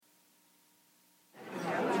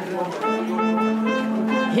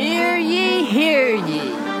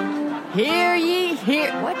Hear ye,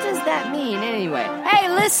 hear. What does that mean anyway?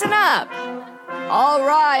 Hey, listen up! All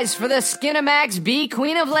rise for the Skinamax B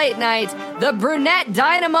Queen of Late Night, the brunette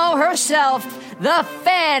dynamo herself, the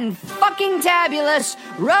fan-fucking-tabulous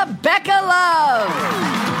Rebecca Love!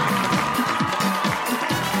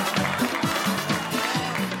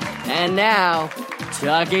 And now,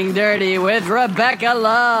 Talking Dirty with Rebecca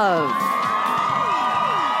Love.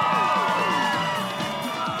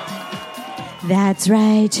 That's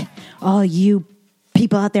right. All you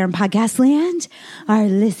people out there in podcast land are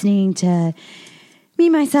listening to me,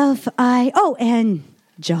 myself, and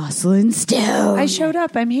Jocelyn Stone. I showed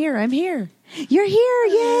up. I'm here. You're here.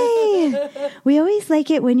 Yay. We always like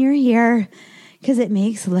it when you're here because it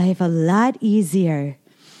makes life a lot easier.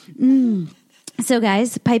 So,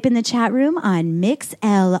 guys, pipe in the chat room on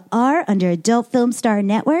MixLR under Adult Film Star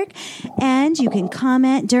Network, and you can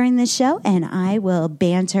comment during the show, and I will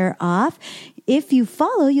banter off. If you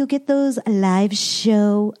follow, you'll get those live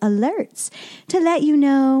show alerts to let you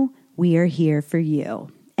know we are here for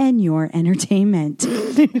you and your entertainment.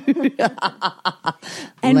 And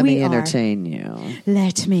Let me entertain you.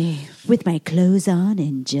 Let me, with my clothes on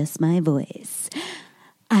and just my voice.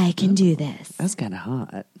 I can do this. That's kind of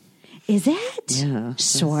hot. Is it? Yeah.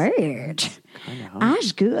 Sweet.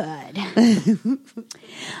 That's good.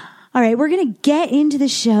 All right, we're going to get into the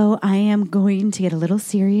show. I am going to get a little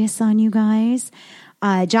serious on you guys.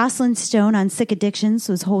 Jocelyn Stone on Sick Addictions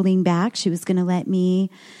was holding back. She was going to let me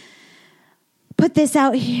put this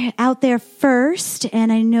out there first.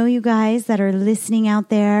 And I know you guys that are listening out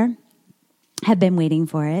there have been waiting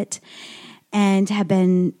for it and have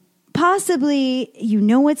been possibly, you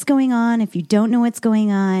know what's going on. If you don't know what's going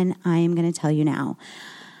on, I am going to tell you now.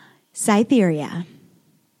 Cytherea.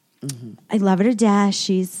 Mm-hmm. I love her to death.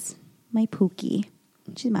 She's my Pookie.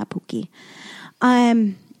 She's my Pookie.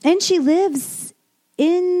 And she lives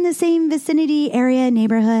in the same vicinity, area,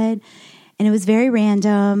 neighborhood. And it was very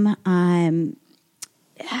random. I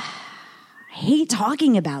hate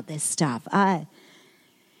talking about this stuff. I'm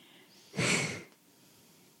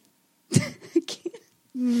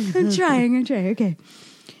trying. Okay.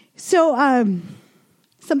 So,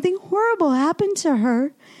 something horrible happened to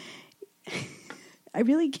her. I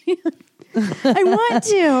really can't. I want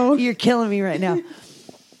to. You're killing me right now.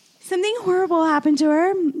 Something horrible happened to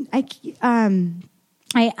her. I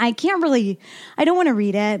can't really, I don't want to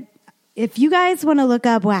read it. If you guys want to look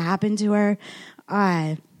up what happened to her,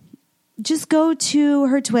 just go to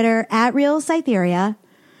her Twitter, @RealCytherea.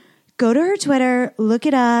 Go to her Twitter, look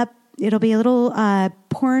it up. It'll be a little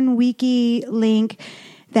porn wiki link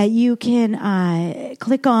that you can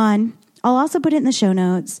click on. I'll also put it in the show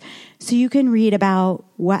notes so you can read about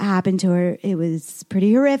what happened to her. It was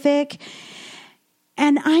pretty horrific.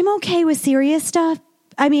 And I'm okay with serious stuff.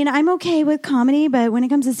 I mean, I'm okay with comedy, but when it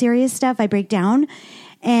comes to serious stuff, I break down.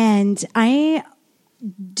 And I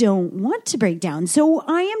don't want to break down. So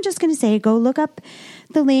I am just going to say, go look up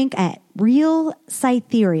the link at Real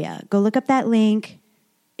Cytherea. Go look up that link.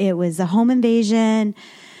 It was a home invasion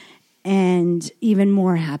and even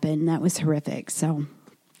more happened. That was horrific. So,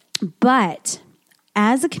 but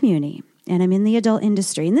as a community, and I'm in the adult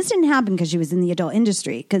industry, and this didn't happen because she was in the adult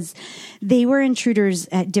industry, because they were intruders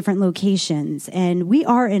at different locations, and we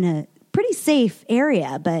are in a pretty safe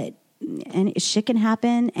area, but shit can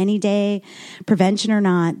happen any day, prevention or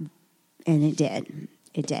not, and it did.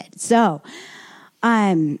 It did. So,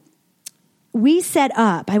 we set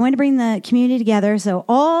up, I want to bring the community together, so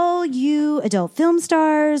all you adult film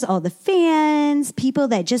stars, all the fans, people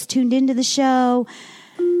that just tuned into the show,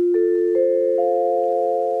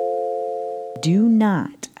 do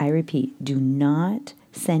not, I repeat, do not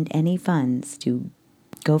send any funds to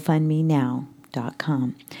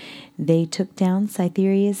GoFundMeNow.com. They took down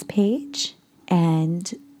Cytherea's page,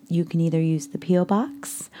 and you can either use the P.O.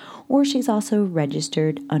 Box, or she's also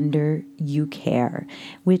registered under You Care,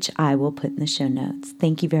 which I will put in the show notes.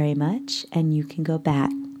 Thank you very much, and you can go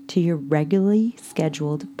back to your regularly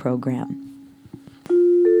scheduled program.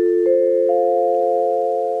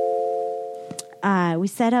 We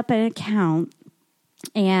set up an account,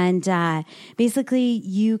 and basically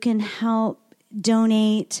you can help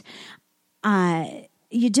donate.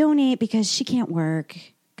 You donate because she can't work,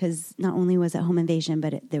 because not only was it home invasion,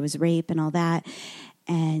 but there was rape and all that,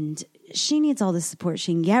 and she needs all the support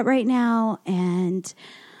she can get right now. And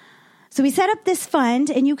so we set up this fund,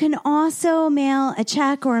 and you can also mail a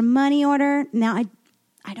check or a money order. Now,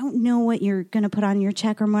 I don't know what you're going to put on your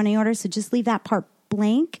check or money order, so just leave that part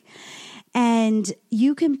blank. And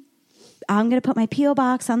you can, I'm going to put my P.O.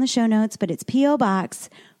 Box on the show notes, but it's P.O. Box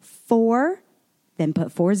 4 then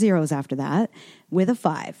put 4 zeros after that with a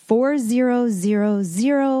 5.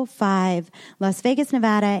 40005, Las Vegas,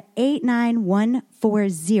 Nevada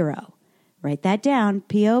 89140. Write that down.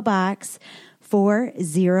 P.O. Box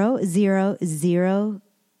 4000,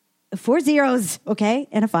 4 zeros, okay,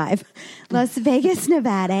 and a 5. Las Vegas,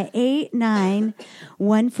 Nevada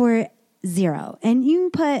 89140. And you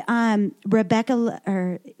can put Rebecca Love,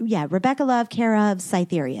 care of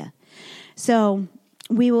Cytheria. So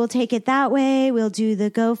we will take it that way. We'll do the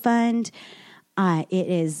GoFund. It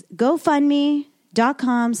is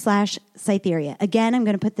GoFundMe.com/Cytheria. Again, I'm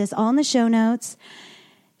going to put this all in the show notes.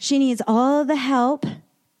 She needs all the help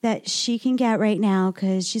that she can get right now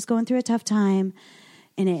because she's going through a tough time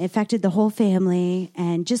and it affected the whole family.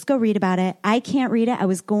 And just go read about it. I can't read it. I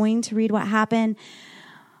was going to read what happened,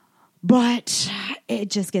 but it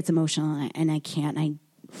just gets emotional and I can't.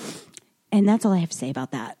 And that's all I have to say about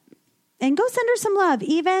that. And go send her some love,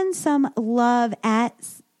 even some love at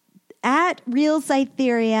Real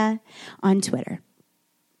Cytheria on Twitter.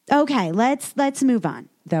 Okay, let's move on.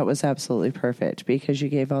 That was absolutely perfect because you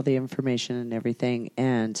gave all the information and everything,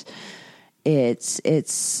 and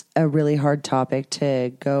it's a really hard topic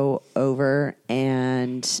to go over,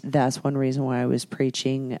 and that's one reason why I was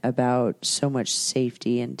preaching about so much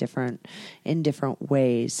safety in different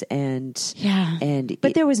ways, and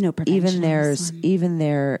but there was no prevention.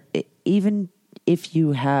 Even if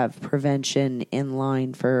you have prevention in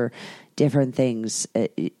line for different things,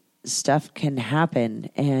 stuff can happen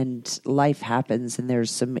and life happens and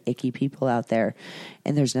there's some icky people out there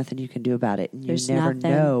and there's nothing you can do about it. And you never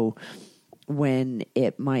know when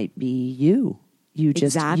it might be you. You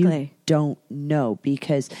just you don't know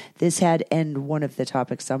because and one of the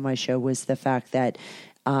topics on my show was the fact that,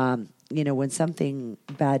 when something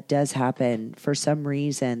bad does happen, for some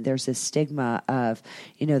reason, there's a stigma of,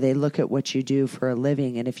 they look at what you do for a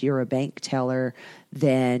living. And if you're a bank teller,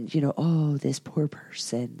 then, oh, this poor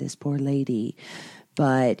person, this poor lady.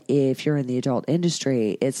 But if you're in the adult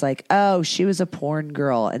industry, it's like, oh, she was a porn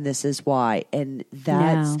girl and this is why. And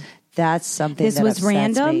that's something this that was upsets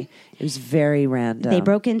random. me. It was very random. They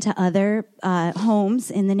broke into other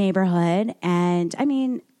homes in the neighborhood. And I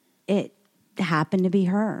mean, it happened to be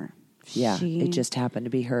her. Yeah, it just happened to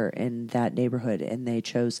be her in that neighborhood, and they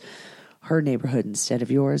chose her neighborhood instead of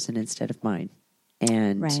yours and instead of mine.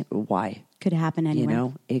 And why? Could happen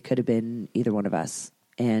anywhere. It could have been either one of us,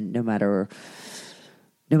 and no matter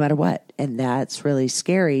what. And that's really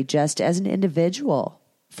scary just as an individual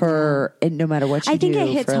and no matter what you do. I think it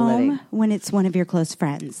hits for a home living. When it's one of your close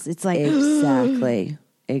friends. It's like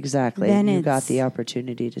Exactly. Then you got the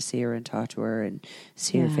opportunity to see her and talk to her and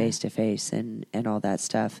see her face to face and all that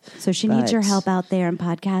stuff. So she needs your help out there in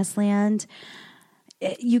podcast land.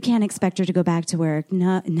 You can't expect her to go back to work.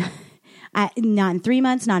 Not in 3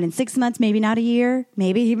 months, not in 6 months, maybe not a year,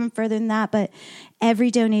 maybe even further than that. But every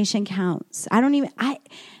donation counts.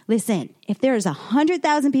 Listen, if there's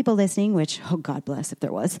 100,000 people listening, which, oh, God bless if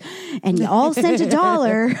there was, and you all sent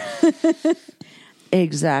 $1.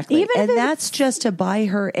 Exactly. And that's just to buy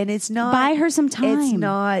her. And it's not. Buy her some time. It's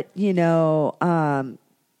not,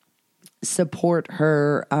 support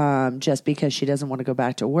her just because she doesn't want to go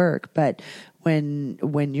back to work. But when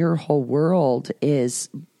your whole world is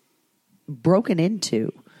broken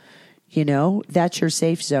into, that's your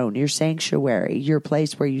safe zone, your sanctuary, your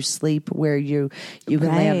place where you sleep, where you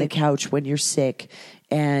can lay on the couch when you're sick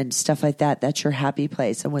and stuff like that. That's your happy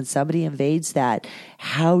place. And when somebody invades that,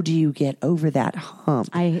 how do you get over that hump?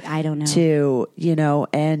 I don't know.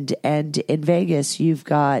 And in Vegas, you've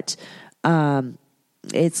got,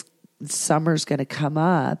 summer's going to come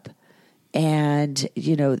up. And,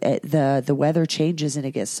 the weather changes and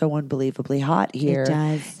it gets so unbelievably hot here. It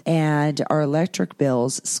does. And our electric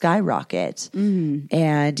bills skyrocket. Mm-hmm.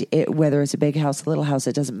 And whether it's a big house, a little house,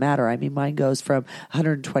 it doesn't matter. I mean, mine goes from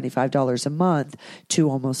 $125 a month to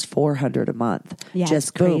almost $400 a month. Yeah,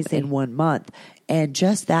 just boom, in 1 month. And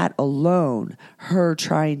just that alone, her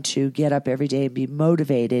trying to get up every day and be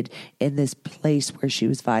motivated in this place where she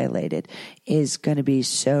was violated is going to be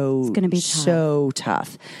so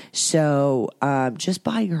tough. So just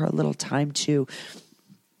buying her a little time to,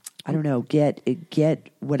 I don't know, get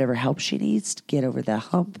whatever help she needs to get over the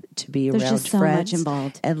hump, to be There's around just so friends much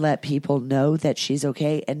involved. and let people know that she's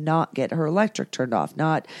okay and not get her electric turned off.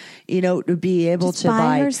 Not, to be able just to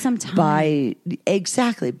buy her some time. buy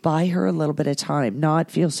her a little bit of time,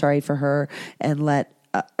 not feel sorry for her and let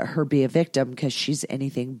her be a victim because she's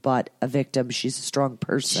anything but a victim. She's a strong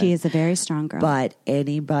person. She is a very strong girl. But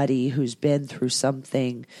anybody who's been through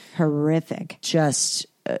something horrific, just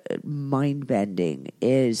mind bending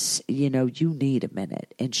is, you need a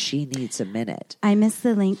minute and she needs a minute. I missed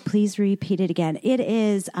the link. Please repeat it again. It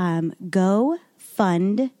is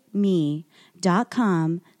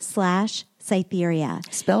gofundme.com/Cytherea.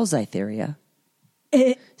 Spell Cytherea.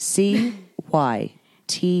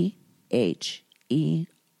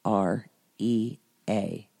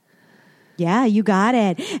 CYTHEREA. Yeah, you got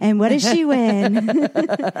it. And what does she win?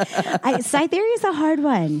 Cytherea is a hard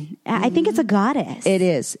one. I think it's a goddess. It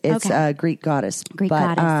is. It's a Greek goddess.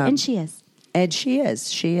 Goddess. And she is. And she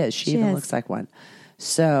is. She even looks like one.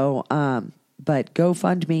 So, but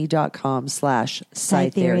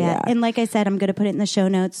gofundme.com/Cytherea. And like I said, I'm going to put it in the show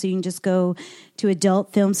notes so you can just go to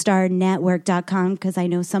adultfilmstarnetwork.com because I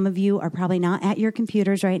know some of you are probably not at your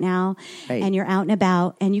computers right now and you're out and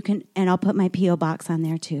about and I'll put my P.O. box on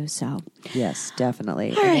there too. So yes,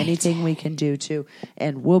 definitely. All right. Anything we can do to,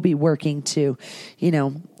 and we'll be working to,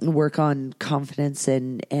 work on confidence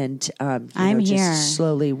and I'm just here.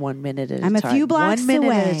 slowly 1 minute at a I'm time. a few blocks 1 minute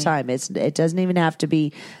away. at a time. It doesn't even have to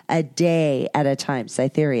be a day at a time,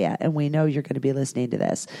 Cytherea. And we know you're going to be listening to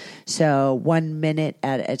this. So 1 minute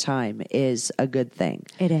at a time is a good thing.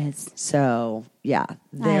 it is. So yeah,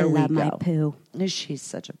 there I we love go. my poo. She's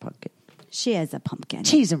such a pumpkin. She is a pumpkin.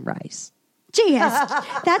 Cheese and rice. She is.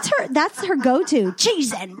 That's her go-to.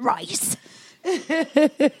 Cheese and rice.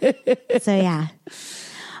 So yeah.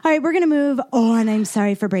 All right, we're going to move on. I'm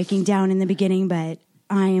sorry for breaking down in the beginning, but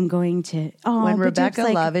I am going to. Oh, When but Rebecca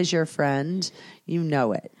Duke's Love is your friend, you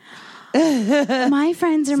know it. my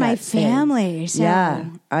friends are my That's it. family. So. Yeah,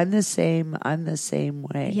 I'm the same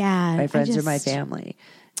way. Yeah, my friends are my just- family,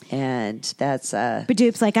 and that's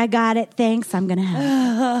Badoop's like, I got it. Thanks. I'm going to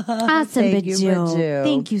have awesome, Thank you, Badoop. Badoop.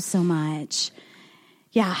 Thank you so much.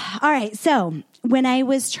 Yeah. All right. So when I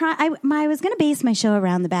was I was going to base my show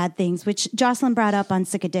around the bad things, which Jocelyn brought up on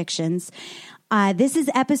Sick Addictions. This is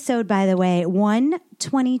episode, by the way,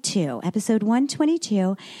 122, episode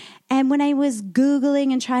 122. And when I was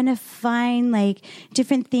Googling and trying to find like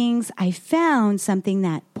different things, I found something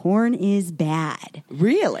that porn is bad.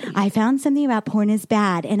 really. I found something about porn is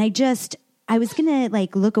bad. And I was going to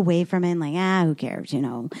like look away from it and like, who cares,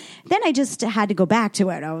 Then I just had to go back to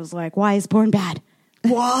it. I was like, why is porn bad?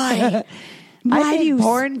 Why? I think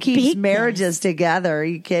porn keeps speak marriages together. Are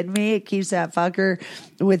you kidding me? It keeps that fucker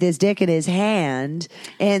with his dick in his hand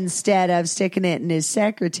instead of sticking it in his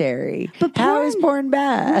secretary. But how is porn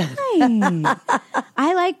bad? Right.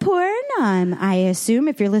 I like porn. I assume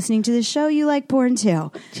if you're listening to the show, you like porn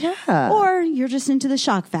too. Yeah. Or you're just into the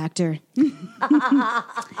shock factor.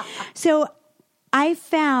 So I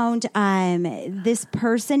found this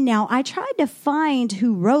person. Now, I tried to find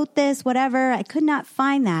who wrote this, whatever. I could not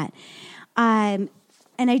find that. And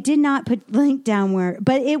I did not put the link down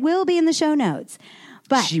but it will be in the show notes.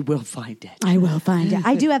 But She will find it. I will find it.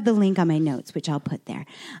 I do have the link on my notes, which I'll put there.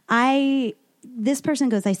 This person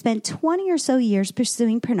goes, I spent 20 or so years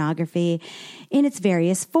pursuing pornography in its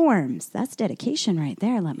various forms. That's dedication right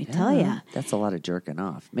there, let me tell you. That's a lot of jerking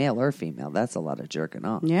off. Male or female, that's a lot of jerking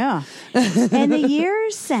off. Yeah. And the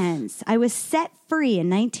years since I was set free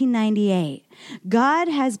in 1998, God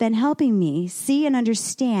has been helping me see and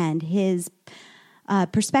understand his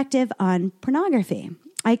perspective on pornography.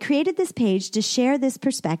 I created this page to share this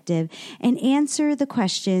perspective and answer the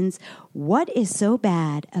questions, what is so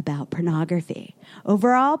bad about pornography?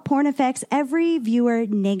 Overall, porn affects every viewer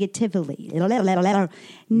negatively.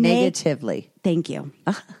 Negatively. Thank you.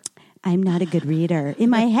 I'm not a good reader.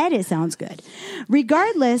 In my head, it sounds good.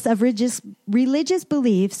 Regardless of religious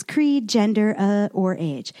beliefs, creed, gender, or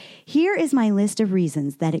age. Here is my list of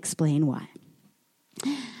reasons that explain why.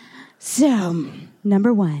 So,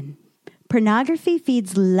 number 1. Pornography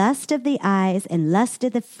feeds lust of the eyes and lust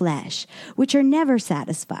of the flesh, which are never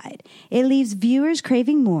satisfied. It leaves viewers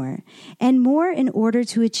craving more and more in order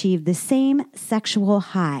to achieve the same sexual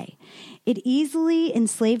high. It easily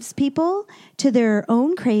enslaves people to their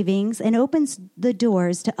own cravings and opens the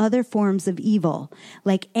doors to other forms of evil,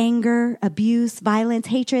 like anger, abuse, violence,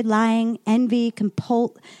 hatred, lying, envy,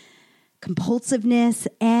 compulsiveness,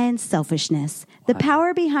 and selfishness. The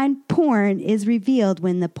power behind porn is revealed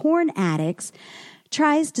when the porn addicts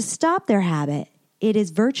tries to stop their habit. It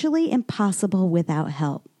is virtually impossible without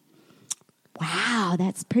help. Wow,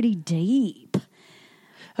 that's pretty deep.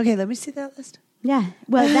 Okay, let me see that list. Yeah.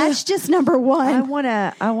 Well, that's just number 1.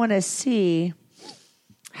 I wanna see,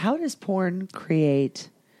 how does porn create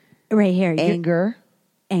Right here. anger,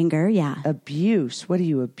 Anger, yeah. abuse? What are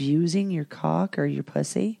you, abusing your cock or your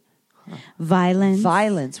pussy? Violence.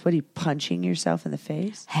 Violence. What are you, punching yourself in the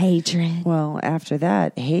face? Hatred. Well, after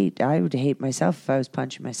that, hate. I would hate myself if I was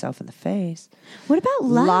punching myself in the face. What about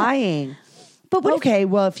love? Lying. But what okay,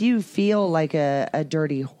 well, if you feel like a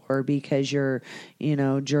dirty whore because you're,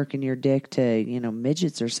 jerking your dick to,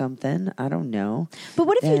 midgets or something, I don't know. But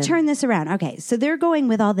what if you Then- turn this around? Okay, so they're going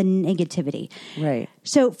with all the negativity. Right.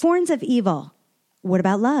 So forms of evil. What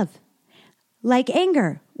about love? Like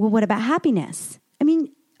anger. Well, what about happiness? I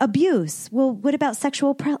mean, abuse. Well, what about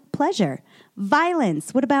sexual pleasure?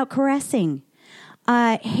 Violence. What about caressing?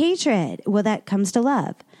 Hatred. Well, that comes to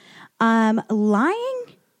love. Lying.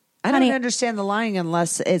 I don't Honey, understand the lying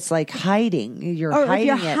unless it's like hiding. You're Or if hiding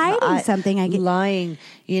you're it. hiding something, I get- lying.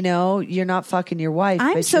 You're not fucking your wife.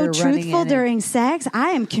 I'm but so you're running truthful in during sex.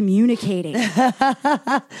 I am communicating.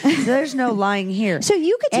 and- There's no lying here. So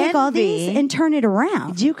you could take all these Envy- and turn it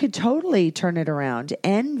around. You could totally turn it around.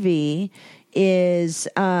 Envy is,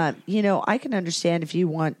 I can understand if you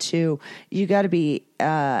want to. You got to be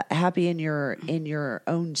happy in your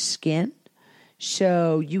own skin.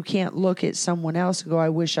 So you can't look at someone else and go, I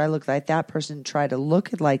wish I looked like that person, and try to look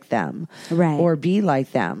like them. Right. Or be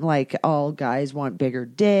like them. Like all guys want bigger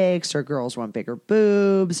dicks or girls want bigger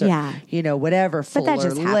boobs or, Yeah. whatever, But that fuller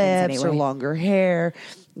just lips happens or anyway. longer hair.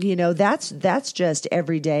 That's just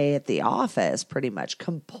every day at the office, pretty much.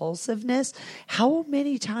 Compulsiveness. How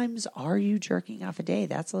many times are you jerking off a day?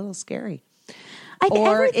 That's a little scary.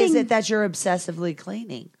 Or is everything- it that you're obsessively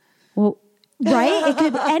cleaning? Well, right? It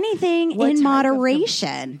could be anything What in type of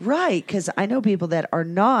moderation. Right, because I know people that are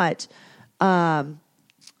not porn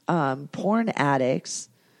addicts,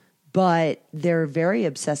 but they're very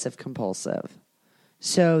obsessive compulsive.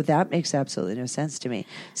 So that makes absolutely no sense to me.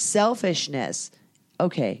 Selfishness.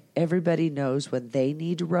 Okay, everybody knows when they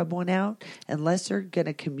need to rub one out, unless they're going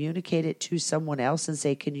to communicate it to someone else and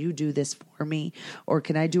say, can you do this for me? Or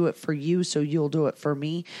can I do it for you so you'll do it for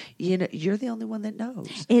me? You're the only one that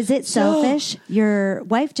knows. Is it selfish? Your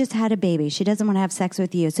wife just had a baby. She doesn't want to have sex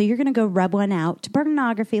with you. So you're going to go rub one out to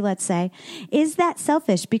pornography, let's say. Is that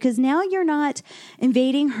selfish? Because now you're not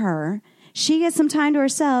invading her. She gets some time to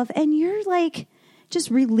herself and you're like just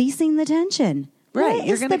releasing the tension. Right. What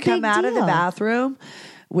You're is going to the come big out of the deal? bathroom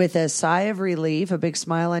with a sigh of relief, a big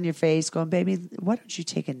smile on your face, going, baby, why don't you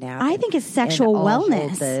take a nap? I think it's sexual and I'll wellness.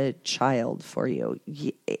 hold the child for you.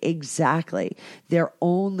 Exactly. They're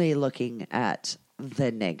only looking at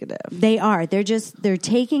the negative. They are. They're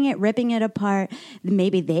taking it, ripping it apart.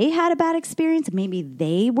 Maybe they had a bad experience. Maybe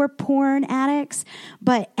they were porn addicts,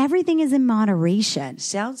 but everything is in moderation.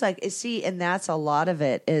 Sounds like, see, and that's a lot of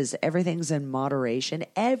it is everything's in moderation.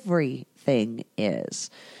 Everything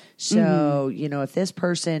is. So, if this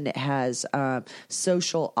person has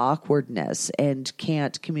social awkwardness and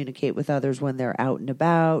can't communicate with others when they're out and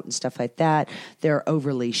about and stuff like that, they're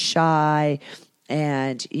overly shy.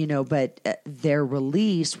 And, but their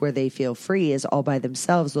release where they feel free is all by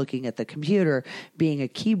themselves looking at the computer, being a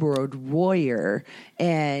keyboard warrior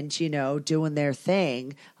and, doing their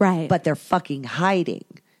thing. Right. But they're fucking hiding.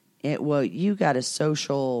 You got a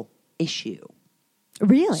social issue.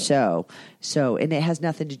 Really? So, and it has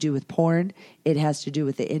nothing to do with porn. It has to do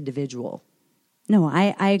with the individual. No,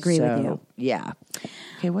 I agree with you. Yeah.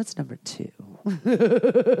 Okay, what's number 2? Number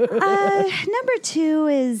 2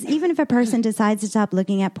 is even if a person decides to stop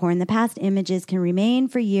looking at porn, the past images can remain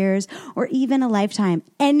for years or even a lifetime.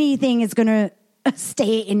 Anything is going to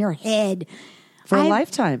stay in your head. For a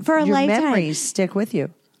lifetime. For a Your lifetime. memories stick with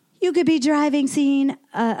you. You could be driving, seeing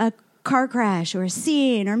a car crash or a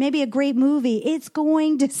scene or maybe a great movie. It's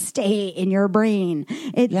going to stay in your brain.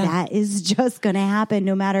 That is just going to happen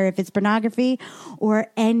no matter if it's pornography or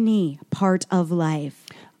any part of life.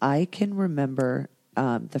 I can remember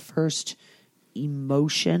the first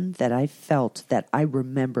emotion that I felt that I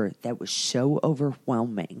remember that was so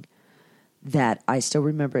overwhelming that I still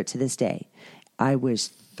remember it to this day. I was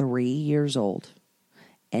 3 years old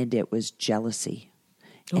and it was jealousy.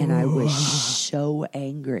 And I was so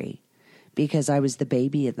angry because I was the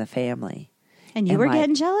baby in the family. And you were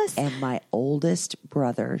getting jealous? And my oldest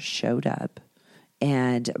brother showed up.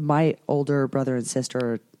 And my older brother and sister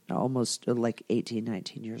are almost like 18,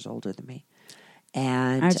 19 years older than me.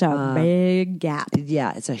 And That's a big gap.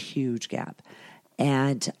 Yeah, it's a huge gap.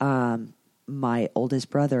 And my oldest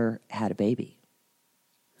brother had a baby.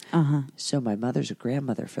 Uh-huh. So my mother's a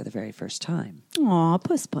grandmother for the very first time. Aw,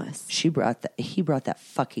 puss. He brought that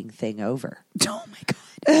fucking thing over. Oh, my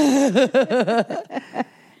God.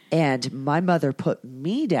 And my mother put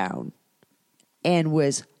me down and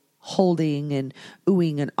was holding and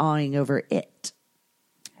oohing and awing over it.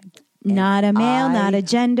 Not a male, not a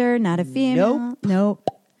gender, not a female. Nope.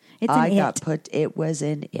 It's an It was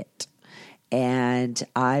in it. And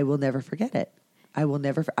I will never forget it. I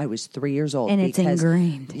was 3 years old. And it's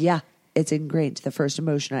ingrained. Yeah. It's ingrained. The first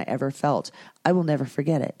emotion I ever felt, I will never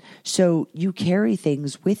forget it. So you carry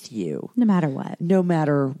things with you. No matter what. No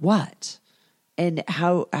matter what. And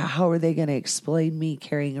how are they going to explain me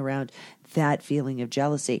carrying around that feeling of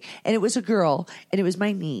jealousy? And it was a girl, and it was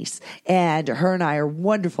my niece, and her and I are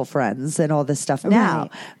wonderful friends and all this stuff now.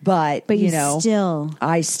 Right. But you know,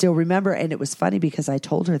 I still remember. And it was funny because I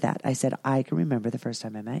told her that. I said, I can remember the first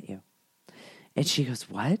time I met you. And she goes,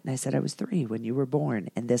 what? And I said, I was 3 when you were born,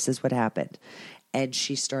 and this is what happened. And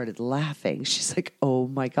she started laughing. She's like, oh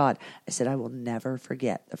my God. I said, I will never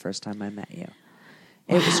forget the first time I met you.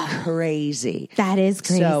 It was crazy. That is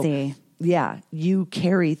crazy. So, yeah, you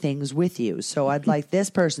carry things with you. So I'd like this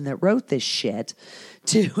person that wrote this shit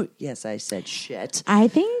to, yes, I said shit. I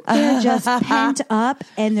think they're just pent up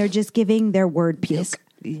and they're just giving their word puke.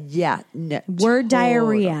 Yeah. No, word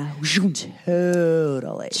diarrhea.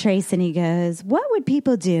 Totally. Trace, and he goes, what would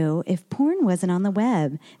people do if porn wasn't on the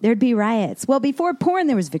web? There'd be riots. Well, before porn,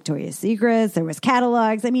 there was Victoria's Secrets, there was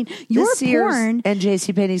catalogs. I mean, your porn and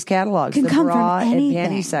JCPenney's catalogs, can the come bra from anything.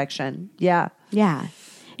 and panty section. Yeah. Yeah.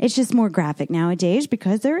 It's just more graphic nowadays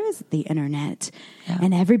because there is the internet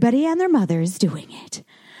and everybody and their mother is doing it.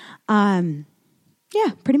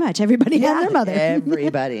 Yeah, pretty much everybody and their mother.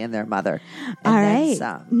 Everybody and their mother. And all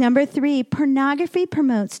right. Number 3, pornography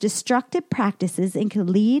promotes destructive practices and can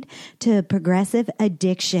lead to progressive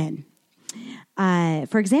addiction.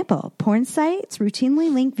 For example, porn sites routinely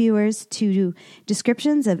link viewers to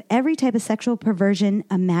descriptions of every type of sexual perversion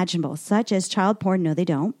imaginable, such as child porn. No, they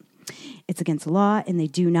don't. It's against the law, and they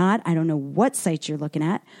do not. I don't know what sites you're looking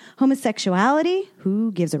at. Homosexuality,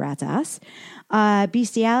 who gives a rat's ass?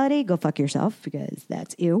 Bestiality, go fuck yourself, because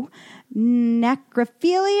that's ew.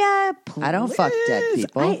 Necrophilia, please. I don't fuck dead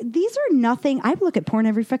people. These are nothing. I look at porn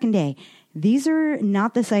every fucking day. These are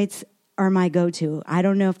not the sites are my go-to. I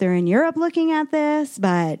don't know if they're in Europe looking at this,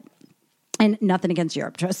 but... And nothing against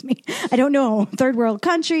Europe, trust me. I don't know. Third world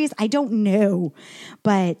countries, I don't know.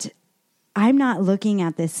 But... I'm not looking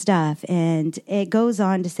at this stuff. And it goes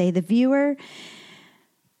on to say the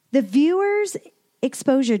viewer's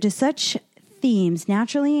exposure to such themes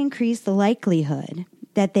naturally increase the likelihood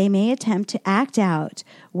that they may attempt to act out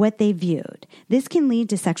what they viewed. This can lead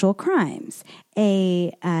to sexual crimes,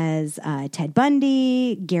 as Ted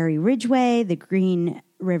Bundy, Gary Ridgway, the Green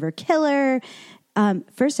River Killer.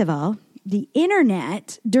 First of all, the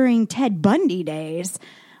internet during Ted Bundy days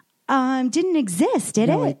didn't exist, did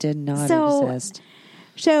it? No, it did not exist.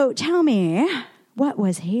 So tell me, what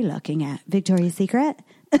was he looking at? Victoria's Secret?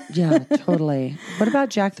 Yeah, totally. What about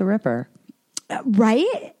Jack the Ripper?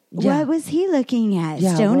 Right? Yeah. What was he looking at?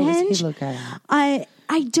 Yeah, Stonehenge? what was he looking at?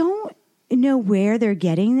 I don't know where they're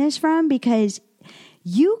getting this from, because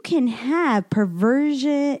you can have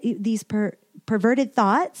these perverted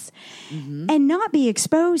thoughts and not be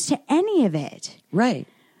exposed to any of it. Right.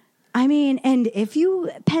 I mean, and if you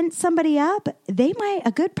pent somebody up,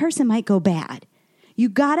 a good person might go bad. You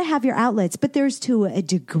got to have your outlets, but there's to a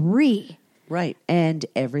degree. Right. And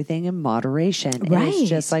everything in moderation. Right. And it's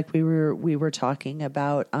just like we were talking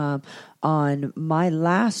about on my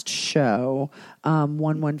last show,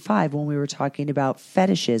 115, when we were talking about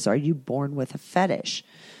fetishes. Are you born with a fetish?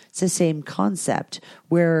 It's the same concept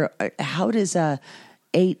where how does a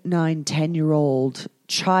 8, 9, 10-year-old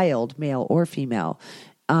child, male or female,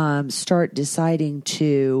 start deciding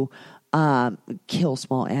to kill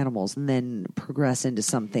small animals and then progress into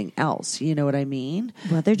something else? You know what I mean?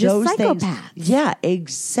 Well, they're just psychopaths. Yeah,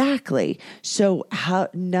 exactly. So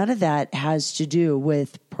none of that has to do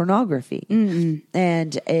with pornography. Mm-mm.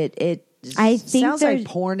 And I think sounds like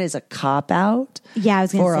porn is a cop-out. Yeah, I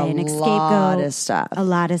was going to say an scapegoat. A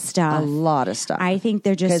lot of stuff. I think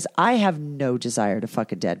they're just... Because I have no desire to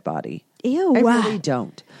fuck a dead body. Ew. I really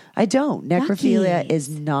don't. I don't. Necrophilia is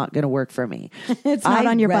not going to work for me. It's not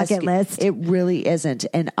on your bucket list. It really isn't.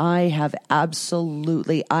 And I have I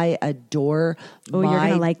adore you're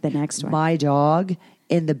going to like the next one. My dog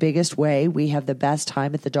in the biggest way. We have the best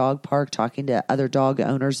time at the dog park talking to other dog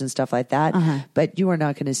owners and stuff like that. Uh-huh. But you are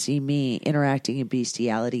not going to see me interacting in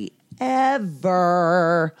bestiality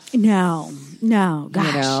ever. No,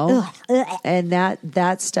 gosh. You know? Ugh. And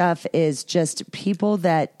that stuff is just people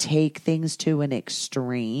that take things to an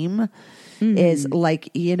extreme. Is like,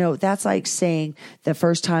 that's like saying the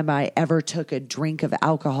first time I ever took a drink of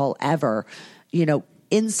alcohol ever,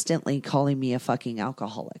 instantly calling me a fucking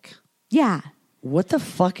alcoholic. Yeah. What the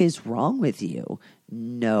fuck is wrong with you?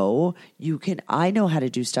 No, you can. I know how to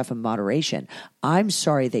do stuff in moderation. I'm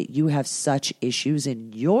sorry that you have such issues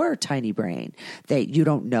in your tiny brain that you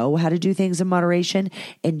don't know how to do things in moderation,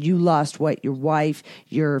 and you lost your wife,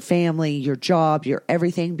 your family, your job, your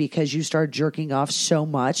everything because you started jerking off so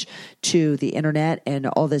much to the internet and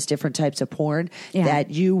all this different types of porn that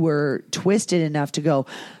you were twisted enough to go,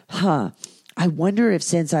 I wonder if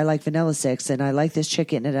since I like Vanilla Six and I like this chick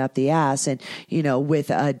getting it up the ass and, with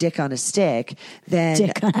a dick on a stick, then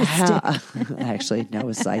Dick on a stick. I actually know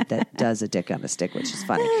a site that does a dick on a stick, which is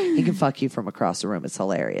funny. He can fuck you from across the room. It's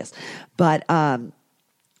hilarious. But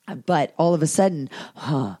all of a sudden,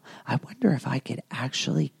 I wonder if I could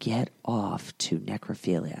actually get off to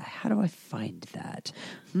necrophilia. How do I find that?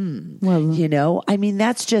 Well,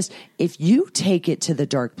 that's just, if you take it to the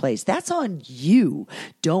dark place, that's on you.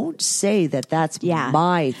 Don't say that that's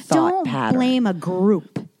my thought pattern. Don't blame a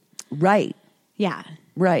group. Right. Yeah.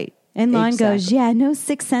 Right. And Lon goes, no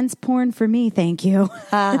 6 cents porn for me, thank you.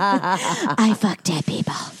 I fuck dead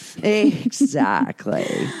people.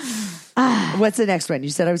 Exactly. What's the next one? You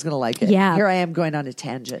said I was going to like it. Yeah. Here I am going on a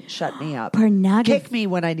tangent. Shut me up. Pornography. Kick me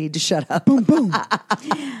when I need to shut up. Boom, boom.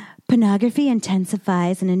 Pornography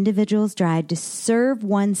intensifies an individual's drive to serve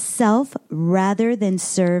oneself rather than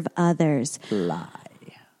serve others. Lie.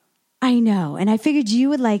 I know. And I figured you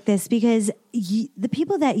would like this because the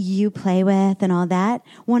people that you play with and all that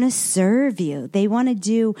want to serve you. They want to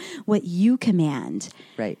do what you command.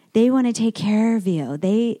 Right. They want to take care of you.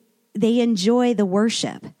 They enjoy the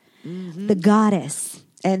worship, the goddess.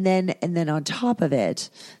 And then on top of it,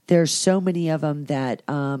 there's so many of them that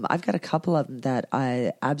I've got a couple of them that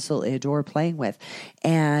I absolutely adore playing with.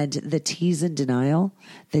 And the tease and denial,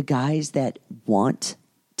 the guys that want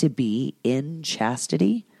to be in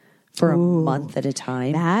chastity for a month at a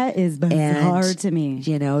time. That is bizarre to me.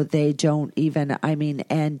 They don't even,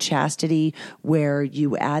 and chastity where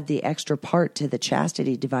you add the extra part to the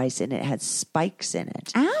chastity device and it has spikes in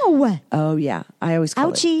it. Ow. Oh, yeah. I always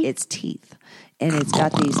call Ouchie. it's teeth. And it's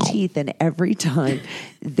got these teeth, and every time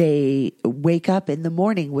they wake up in the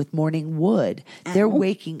morning with morning wood, they're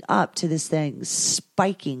waking up to this thing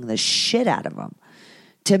spiking the shit out of them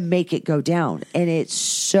to make it go down. And it's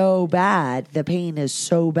so bad, the pain is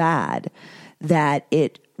so bad that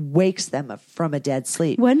it wakes them from a dead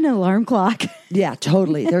sleep. What an alarm clock. Yeah,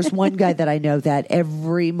 totally. There's one guy that I know that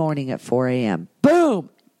every morning at 4 a.m., boom,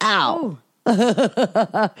 ow. Oh.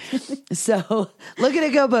 So look at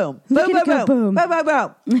it go boom. Boom, boom, boom. Boom. Boom, boom,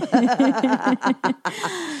 boom.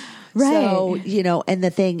 Right. So, and the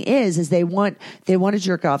thing is they want to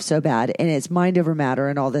jerk off so bad, and it's mind over matter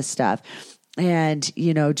and all this stuff. And,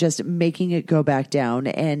 just making it go back down,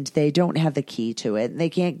 and they don't have the key to it, and they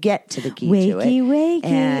can't get to the key to it. Wakey,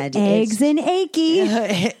 and eggs and achy.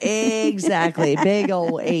 Exactly. Big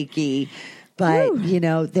old achy. But,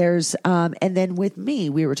 there's, and then with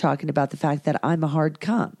me, we were talking about the fact that I'm a hard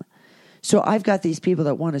cum. So I've got these people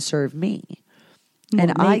that want to serve me. Well,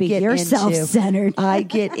 and I get you're self-centered. I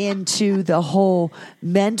get into the whole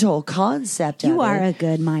mental concept of it. You are a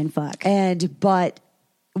good mind fuck. But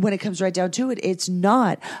when it comes right down to it, it's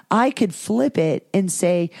not. I could flip it and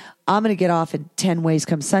say, I'm going to get off in 10 ways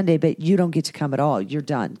come Sunday, but you don't get to come at all. You're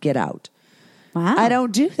done. Get out. Wow. I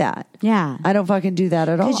don't do that. Yeah. I don't fucking do that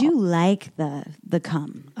at all. Because you like the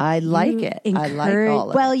cum. I like it. I like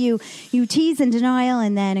all of it. Well, you tease and denial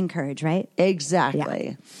and then encourage, right?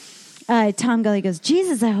 Exactly. Yeah. Tom Gully goes,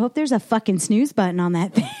 Jesus, I hope there's a fucking snooze button on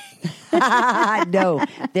that thing. No,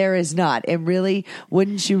 there is not. And really,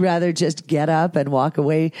 wouldn't you rather just get up and walk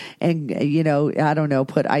away and, I don't know,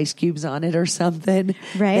 put ice cubes on it or something?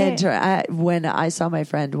 Right. When I saw my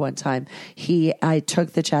friend one time, I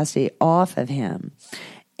took the chastity off of him.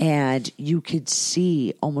 And you could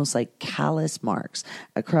see almost like callus marks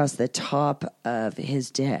across the top of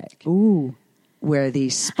his dick. Ooh. Where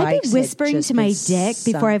these spikes. I'd be whispering to my dick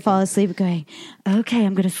before I fall asleep, going, okay,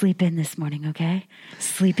 I'm going to sleep in this morning, okay?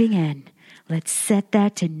 Sleeping in. Let's set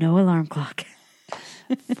that to no alarm clock.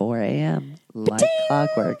 4 a.m. like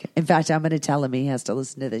clockwork. In fact, I'm going to tell him he has to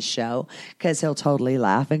listen to this show because he'll totally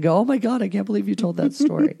laugh and go, oh my God, I can't believe you told that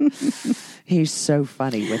story. He's so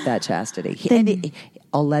funny with that chastity.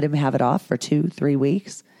 I'll let him have it off for 2-3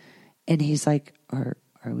 weeks. And he's like, are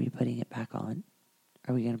we putting it back on?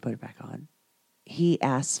 Are we going to put it back on? He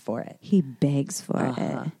asks for it. He begs for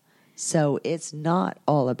it. So it's not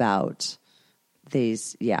all about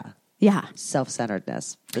these,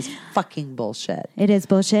 self-centeredness. This fucking bullshit. It is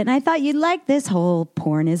bullshit. And I thought you'd like this whole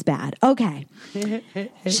porn is bad. Okay.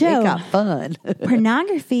 So, it got fun.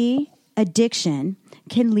 Pornography addiction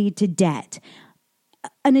can lead to debt.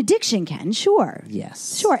 an addiction can, sure.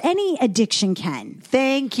 Yes. Sure, any addiction can.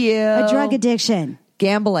 Thank you. A drug addiction.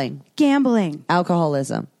 Gambling.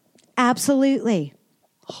 Alcoholism. Absolutely.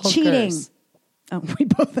 Hookers. Cheating. Oh, we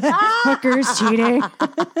both have hookers, cheating.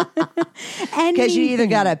 Because you either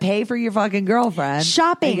got to pay for your fucking girlfriend.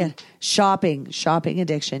 Shopping. Shopping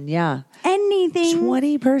addiction, yeah. Anything.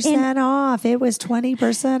 20% off. It was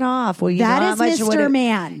 20% off. Well, you that know how is much Mr.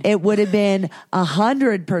 Man. It would have been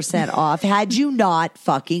 100% off had you not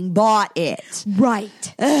fucking bought it.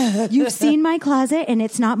 Right. You've seen my closet and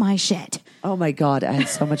it's not my shit. Oh my God. I had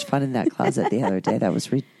so much fun in that closet the other day. That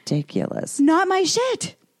was ridiculous. Not my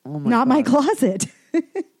shit. Oh my not God. my closet.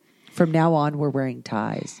 From now on, we're wearing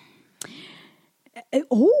ties.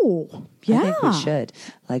 Oh, yeah. I think we should.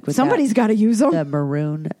 Like with somebody's got to use them. The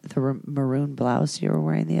maroon blouse you were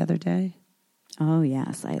wearing the other day. Oh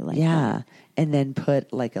yes, I like. Yeah, that. and then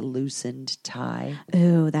put like a loosened tie.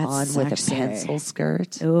 Oh, that's on sexy. with a pencil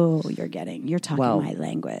skirt. Oh, you're talking my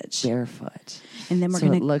language. Barefoot. And then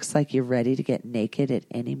It looks like you're ready to get naked at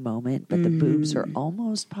any moment, but the boobs are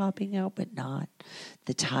almost popping out, but not.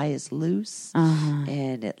 The tie is loose,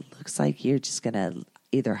 and it looks like you're just gonna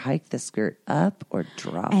either hike the skirt up or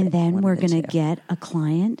drop. And it, then we're going to get a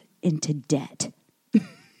client into debt.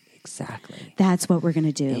 Exactly. That's what we're going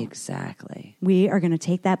to do. Exactly. We are going to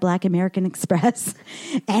take that Black American Express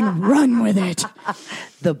and run with it.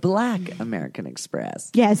 The Black American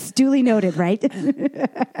Express. Yes, duly noted, right?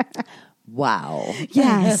 Wow.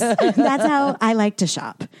 Yes, that's how I like to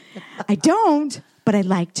shop. I don't, but I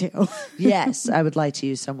like to. Yes, I would like to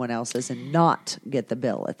use someone else's and not get the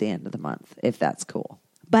bill at the end of the month, if that's cool.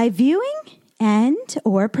 By viewing and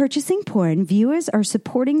or purchasing porn, viewers are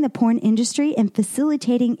supporting the porn industry and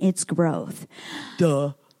facilitating its growth.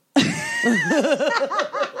 Duh.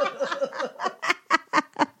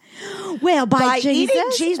 Well, by Jesus.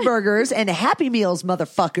 Eating cheeseburgers and Happy Meals,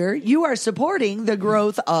 motherfucker, you are supporting the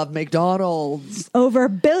growth of McDonald's. Over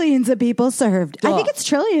billions of people served. Duh. I think it's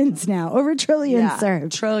trillions now. Over trillions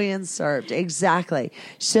served. Trillions served. Exactly.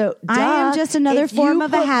 So I am just another form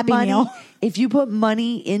of a Happy Meal. If you put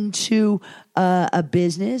money into a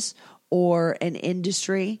business or an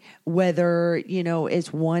industry, whether,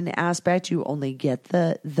 it's one aspect, you only get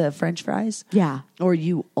the French fries. Yeah. Or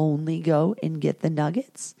you only go and get the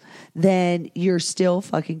nuggets, then you're still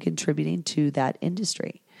fucking contributing to that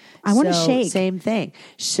industry. I want to shake. Same thing.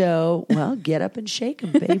 So, get up and shake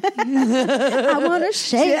them, baby. I want to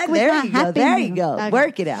shake Yeah, with there my you go. Happy There Meal. you go. Okay.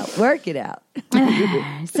 Work it out. Work it out.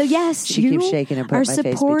 So yes, She you keeps shaking and put are my face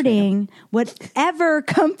between supporting whatever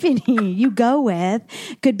company you go with.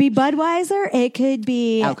 Could be Budweiser. It could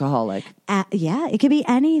be Alcoholic. it could be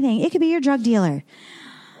anything. It could be your drug dealer.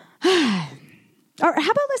 Or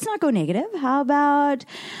how about let's not go negative? How about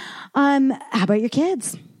your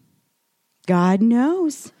kids? God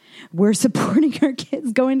knows we're supporting our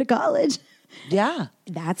kids going to college. Yeah.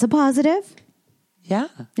 That's a positive. Yeah.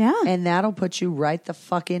 Yeah. And that'll put you right the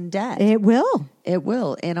fuck in debt. It will. It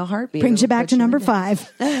will, in a heartbeat. Brings you It'll back put to in number debt.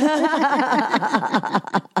 5.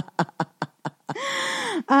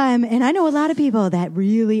 And I know a lot of people that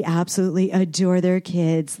really absolutely adore their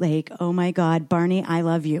kids. Like, oh my God, Barney, I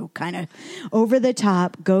love you. Kind of over the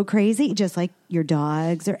top, go crazy, just like your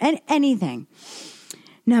dogs or anything.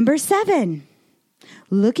 Number 7,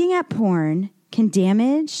 looking at porn can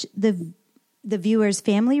damage the viewer's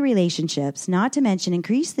family relationships, not to mention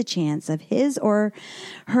increase the chance of his or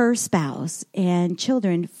her spouse and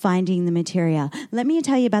children finding the material. Let me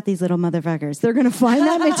tell you about these little motherfuckers. They're going to find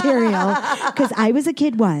that material because I was a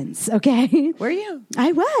kid once, okay? Were you?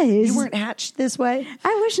 I was. You weren't hatched this way?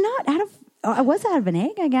 I was not. I was out of an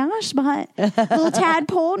egg, I guess, but a little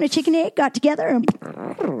tadpole and a chicken egg got together and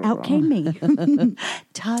out came me.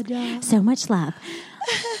 Ta-da. So much love.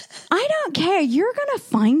 I don't care. You're going to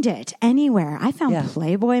find it anywhere. I found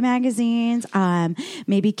Playboy magazines.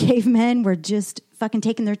 Maybe cavemen were just fucking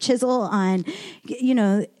taking their chisel on,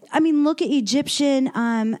 look at Egyptian,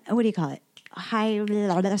 what do you call it?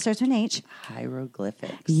 That starts with an H.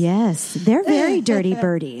 Hieroglyphics. Yes, they're very dirty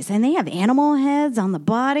birdies, and they have animal heads on the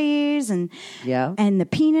bodies and the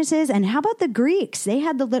penises. And how about the Greeks? They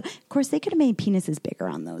had the little. Of course, they could have made penises bigger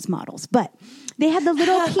on those models, but they had the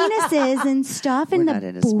little penises and stuff, and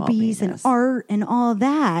the boobies and art and all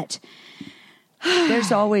that.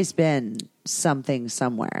 There's always been something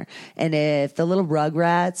somewhere. And if the little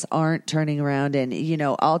rugrats aren't turning around and,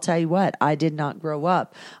 I'll tell you what, I did not grow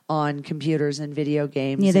up on computers and video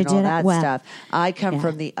games and all that stuff. I come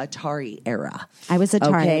from the Atari era. I was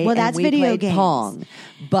Atari. Okay? Well, that's and we video played games. Pong.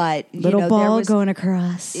 But, little ball going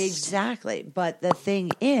across. Exactly. But the thing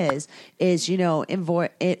is,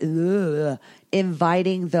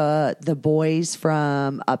 inviting the boys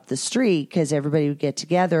from up the street, because everybody would get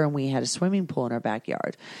together and we had a swimming pool in our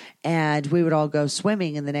backyard, and we would all go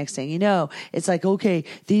swimming. And the next thing you know, it's like, okay,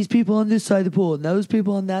 these people on this side of the pool and those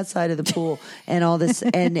people on that side of the pool and all this.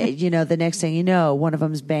 And, the next thing you know, one of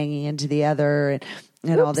them's banging into the other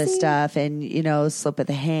and all this stuff, and, slip of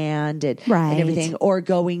the hand and everything, or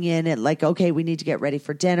going in and like, okay, we need to get ready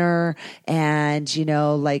for dinner. And,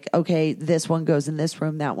 okay, this one goes in this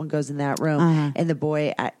room, that one goes in that room. And the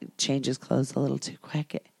boy changes clothes a little too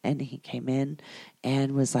quick. And he came in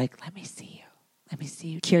and was like, let me see you. Let me see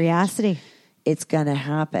you. Curiosity. It's going to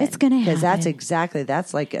happen. It's going to happen. Because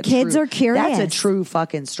that's like a kids true, are curious. That's a true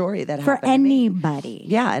fucking story that for happened anybody. To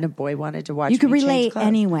me. Yeah, and a boy wanted to watch. You could me relate change clothes.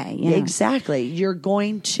 anyway. Yeah. Exactly. You're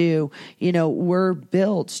going to, we're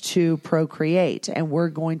built to procreate, and we're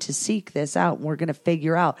going to seek this out. And we're going to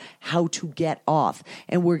figure out how to get off,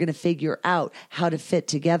 and we're going to figure out how to fit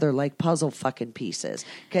together like puzzle fucking pieces,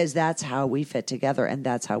 because that's how we fit together, and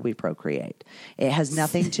that's how we procreate. It has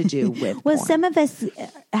nothing to do with. Well, porn. some of us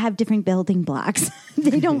have different building blocks.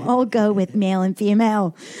 They don't all go with male and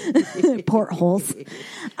female portholes.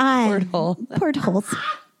 Portholes.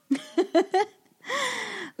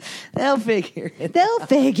 They'll figure it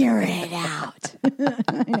out.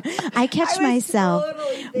 I catch myself.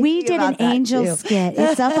 Totally we did an angel too. skit.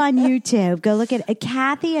 It's up on YouTube. Go look at it.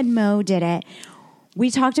 Kathy and Mo did it.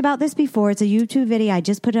 We talked about this before. It's a YouTube video. I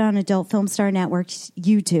just put it on Adult Film Star Network's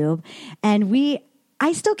YouTube. And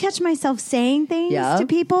I still catch myself saying things to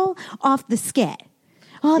people off the skit.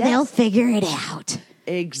 Oh, they'll figure it out.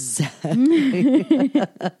 Exactly.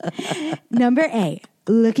 Number 8,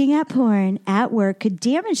 looking at porn at work could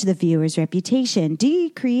damage the viewer's reputation,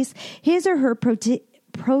 decrease his or her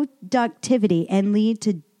productivity, and lead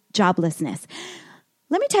to joblessness.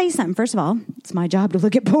 Let me tell you something. First of all, it's my job to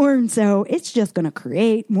look at porn, so it's just going to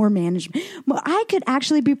create more management. Well, I could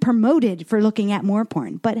actually be promoted for looking at more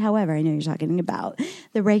porn. But however, I know you're talking about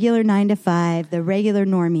the regular 9 to 5, the regular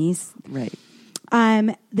normies. Right.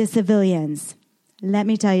 The civilians. Let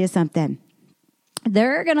me tell you something.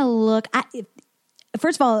 They're going to look at,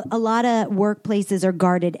 first of all, a lot of workplaces are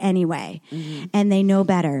guarded anyway, and they know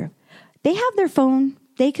better. They have their phone.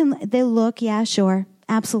 They look. Yeah, sure.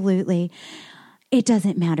 Absolutely. It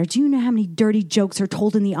doesn't matter. Do you know how many dirty jokes are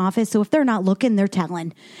told in the office? So if they're not looking, they're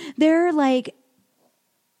telling. They're like,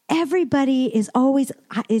 everybody is always,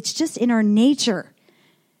 it's just in our nature.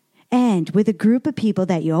 And with a group of people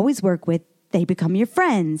that you always work with, they become your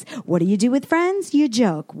friends. What do you do with friends? You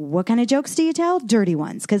joke. What kind of jokes do you tell? Dirty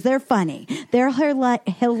ones, because they're funny. They're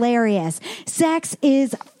hilarious. Sex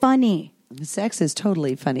is funny. Sex is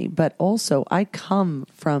totally funny, but also I come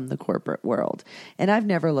from the corporate world, and I've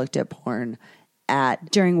never looked at porn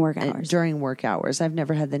during work hours. I've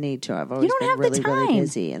never had the need to. I've always don't been have the really, time. really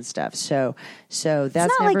busy and stuff. So that's it's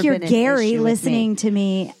not never like you're been an Gary issue with listening me. to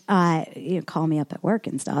me. Call me up at work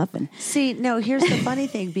and stuff. And see, no. Here's the funny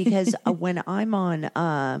thing, because when I'm on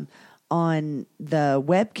the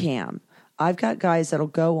webcam, I've got guys that'll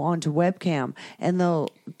go onto webcam and they'll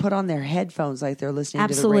put on their headphones like they're listening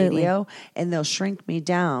to the radio, and they'll shrink me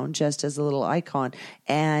down just as a little icon,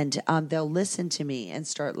 and they'll listen to me and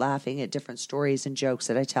start laughing at different stories and jokes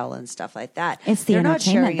that I tell and stuff like that. It's the they're not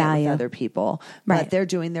sharing value. it with other people, Right. but they're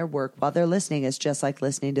doing their work while they're listening. It's just like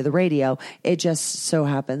listening to the radio. It just so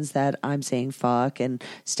happens that I'm saying fuck and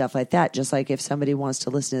stuff like that. Just like if somebody wants to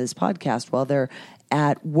listen to this podcast while they're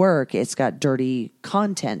at work, it's got dirty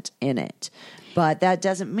content in it. But that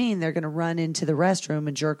doesn't mean they're going to run into the restroom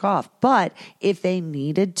and jerk off. But if they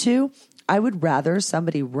needed to, I would rather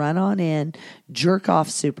somebody run on in, jerk off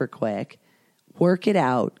super quick, work it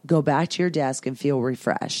out, go back to your desk and feel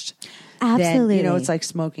refreshed. Absolutely. Then, it's like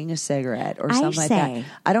smoking a cigarette or something like that.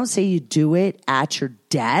 I don't say you do it at your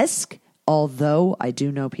desk, although I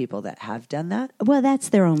do know people that have done that. Well, that's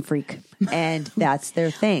their own freak. And that's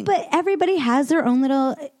their thing. But everybody has their own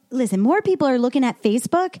little... Listen, more people are looking at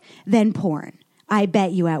Facebook than porn. I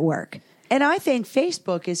bet you at work. And I think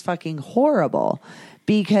Facebook is fucking horrible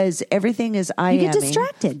because everything is IMing. You get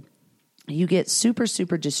distracted. You get super,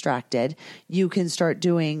 super distracted. You can start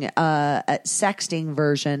doing a sexting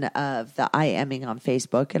version of the IMing on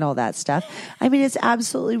Facebook and all that stuff. I mean, it's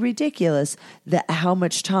absolutely ridiculous how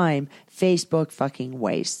much time Facebook fucking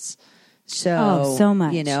wastes. So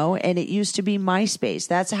much. And it used to be MySpace.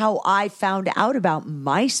 That's how I found out about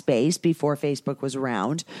MySpace before Facebook was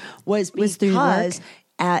around, was because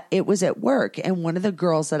it was at work. And one of the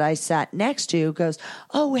girls that I sat next to goes,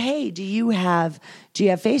 "Oh, hey, do you have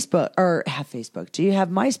Facebook or have Facebook? Do you have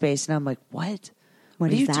MySpace?" And I'm like, What are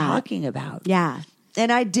you talking about? Yeah.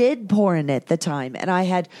 And I did porn at the time, and I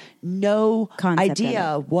had no concept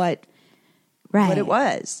idea what Right. it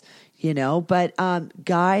was, But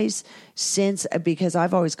guys, because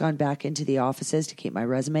I've always gone back into the offices to keep my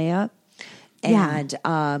resume up. And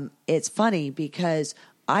it's funny because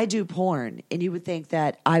I do porn, and you would think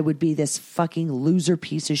that I would be this fucking loser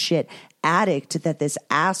piece of shit addict that this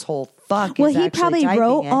asshole fuck is he actually probably typing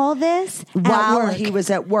wrote it all this while at work. he was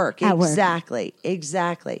at work. At work.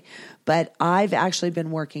 Exactly. But I've actually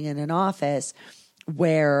been working in an office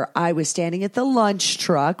where I was standing at the lunch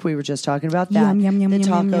truck. We were just talking about that. Yum, yum, yum, the yum,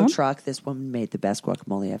 taco yum, yum. truck. This woman made the best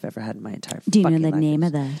guacamole I've ever had in my entire Do you know fucking the life. name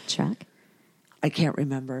of the truck? I can't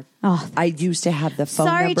remember. Oh, I used to have the phone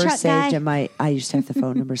Sorry, number truck saved guy. in my. I used to have the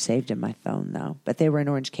phone number saved in my phone though, but they were in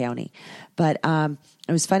Orange County. But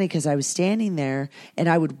it was funny because I was standing there and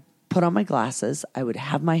I would put on my glasses. I would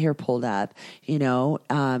have my hair pulled up, and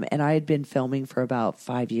I had been filming for about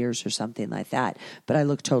 5 years or something like that. But I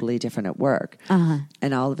looked totally different at work.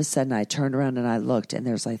 And all of a sudden, I turned around and I looked, and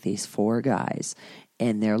there's like these 4 guys,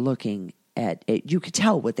 and they're looking at it. You could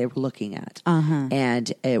tell what they were looking at.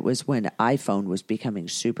 And it was when iPhone was becoming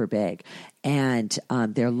super big. And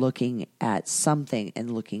they're looking at something and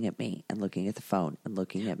looking at me and looking at the phone and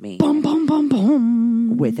looking at me. Boom, boom, boom,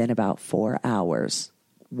 boom. Within about 4 hours,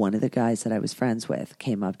 one of the guys that I was friends with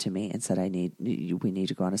came up to me and said, we need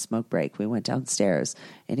to go on a smoke break. We went downstairs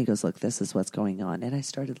and he goes, look, this is what's going on. And I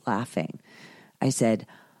started laughing. I said,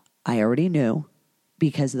 I already knew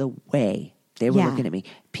because of the way they were looking at me.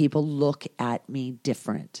 People look at me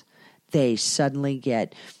different. They suddenly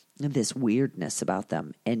get this weirdness about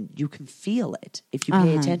them, and you can feel it. If you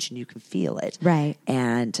pay attention, you can feel it. Right.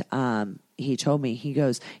 And he told me, he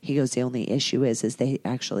goes, the only issue is they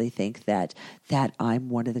actually think that I'm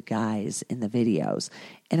one of the guys in the videos.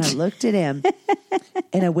 And I looked at him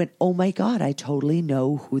and I went, oh my God, I totally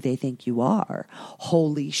know who they think you are.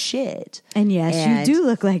 Holy shit. And yes, you do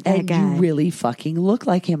look like that guy. You really fucking look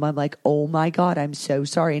like him. I'm like, oh my God, I'm so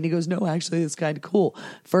sorry. And he goes, no, actually, it's kind of cool.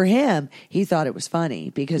 For him, he thought it was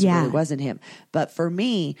funny because it really wasn't him. But for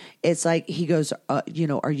me, it's like, he goes,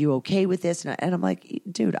 are you okay with this? And I'm like,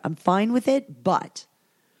 dude, I'm fine with it. But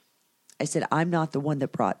I said, I'm not the one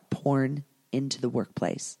that brought porn into the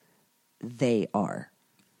workplace. They are.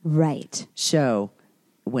 Right. So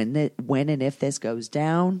when and if this goes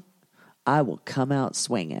down, I will come out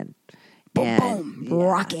swinging. Boom,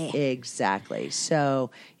 rock it. Exactly. So,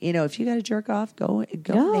 if you got to jerk off, go in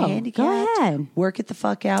the handicap. Go ahead. Work it the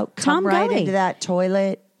fuck out. Tom Come right Gully. into that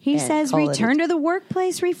toilet. He and says, call it return to the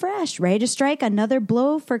workplace refreshed, ready to strike another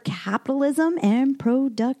blow for capitalism and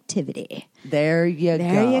productivity. There you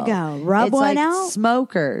go. Rub it's one like out.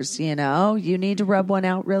 Smokers, you need to rub one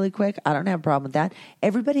out really quick. I don't have a problem with that.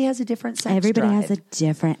 Everybody has a different sex Everybody drive. has a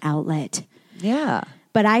different outlet. Yeah.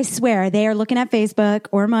 But I swear they are looking at Facebook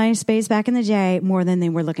or MySpace back in the day more than they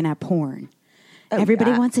were looking at porn.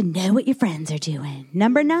 Everybody wants to know what your friends are doing.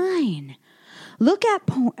 Number 9.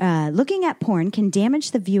 Looking at porn can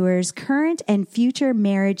damage the viewer's current and future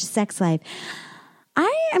marriage sex life.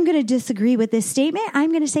 I am going to disagree with this statement. I'm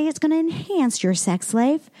going to say it's going to enhance your sex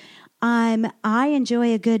life. I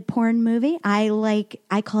enjoy a good porn movie. I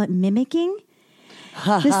call it mimicking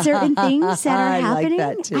the certain things that are happening.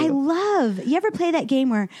 Like that too. I love. You ever play that game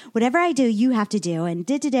where whatever I do, you have to do? And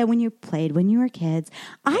did today when you played when you were kids.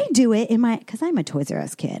 I do it because I'm a Toys R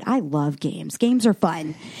Us kid. I love games. Games are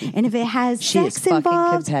fun, and if it has She sex is fucking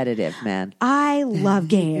involved, competitive, man. I love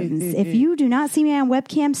games. If you do not see me on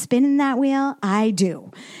webcam spinning that wheel, I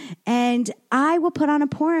do. And I will put on a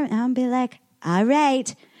porn and I'll be like, all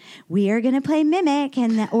right, we are going to play Mimic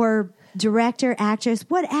or director, actress,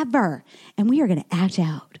 whatever. And we are going to act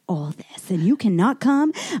out all this. And you cannot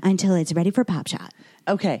come until it's ready for Pop Shot.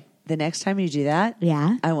 Okay. The next time you do that,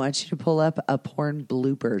 I want you to pull up a porn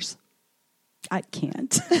bloopers. I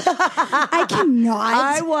can't. I cannot.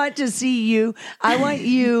 I want to see you. I want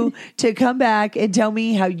you to come back and tell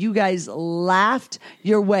me how you guys laughed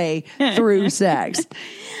your way through sex.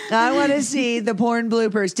 I want to see the porn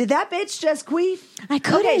bloopers. Did that bitch just queef? I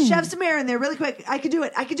couldn't. Okay, shove some air in there really quick. I could do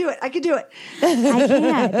it. I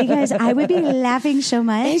can't because I would be laughing so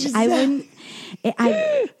much. I wouldn't.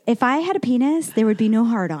 If I had a penis, there would be no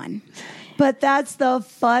hard on. But that's the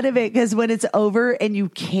fun of it, because when it's over and you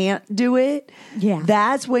can't do it,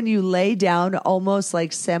 that's when you lay down almost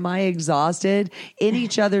like semi-exhausted in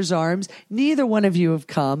each other's arms. Neither one of you have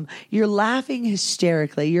come. You're laughing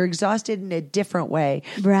hysterically. You're exhausted in a different way.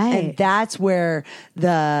 Right. And that's where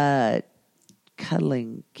the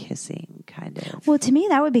cuddling, kissing kind of. Well, to me,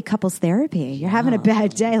 that would be couples therapy. You're having a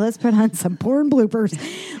bad day. Let's put on some porn bloopers.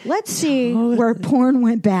 Let's see where porn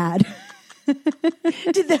went bad.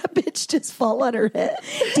 Did that bitch just fall on her head?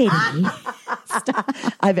 Did he? Stop.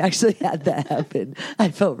 I've actually had that happen. I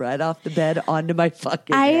fell right off the bed onto my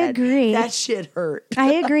fucking I head. agree. That shit hurt.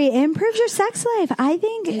 I agree. It improves your sex life. I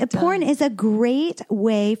think It porn is a great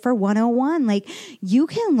way for 101. Like, you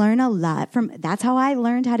can learn a lot from, that's how I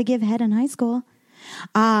learned how to give head in high school.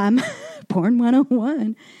 Porn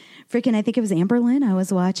 101. Freaking, I think it was Amberlynn I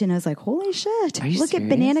was watching. I was like, holy shit. Are you Look at serious?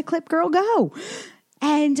 Banana Clip Girl go.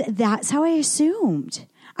 And that's how I assumed.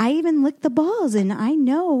 I even licked the balls, and I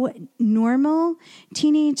know normal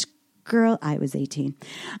teenage girl, I was 18,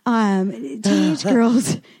 teenage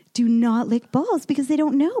girls do not lick balls because they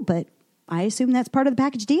don't know, but I assume that's part of the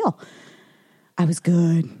package deal. I was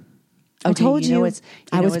good. I Okay, told you,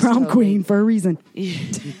 I was prom queen for a reason.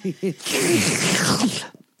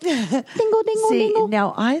 Dingle, dingle, See, dingle.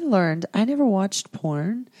 now I never watched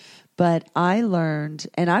porn, but I learned,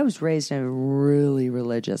 and I was raised in a really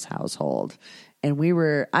religious household. And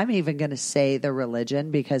I'm even going to say the religion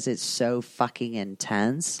because it's so fucking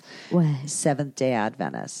intense. What? Seventh-day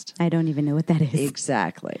Adventist. I don't even know what that is.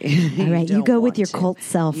 Exactly. All right, you don't go with want your to. cult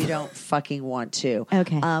self. You don't fucking want to.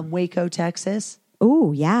 Okay. Waco, Texas.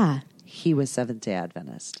 Oh, yeah. He was Seventh-day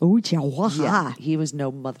Adventist. Oh, chihuahua. Yeah, he was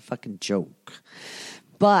no motherfucking joke.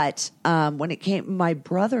 But when it came, my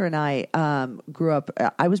brother and I grew up.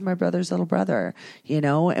 I was my brother's little brother,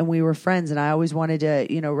 and we were friends. And I always wanted to,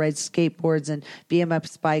 ride skateboards and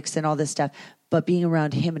BMX bikes and all this stuff. But being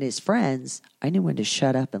around him and his friends, I knew when to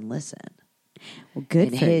shut up and listen. Well, good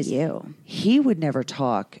And for you. He would never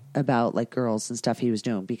talk about like girls and stuff he was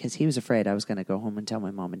doing because he was afraid I was going to go home and tell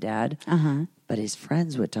my mom and dad. Uh-huh. But his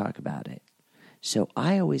friends would talk about it. So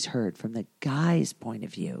I always heard from the guy's point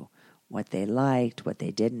of view what they liked, what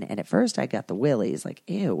they didn't. And at first I got the willies, like,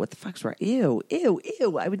 ew, what the fuck's wrong? Ew, ew,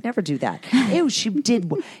 ew. I would never do that. Ew, she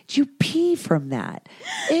did you pee from that?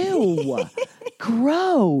 Ew.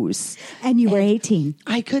 Gross. And you were 18.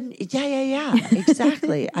 I couldn't, yeah,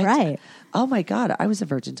 exactly. Right. Oh my God, I was a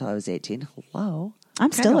virgin until I was 18. Hello.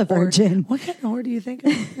 I'm still a virgin. What kind of whore do you think I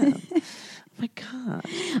am? Oh my God.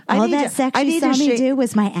 All that sex you saw me do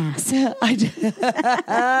was my ass. I did.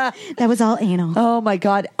 That was all anal. Oh my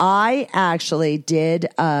God. I actually did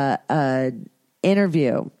an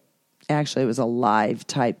interview. Actually, it was a live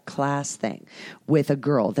type class thing with a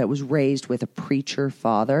girl that was raised with a preacher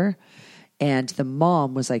father. And the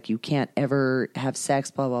mom was like, you can't ever have sex,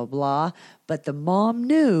 blah, blah, blah. But the mom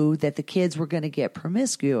knew that the kids were going to get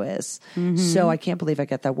promiscuous. Mm-hmm. So I can't believe I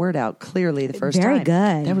got that word out clearly the first Very time.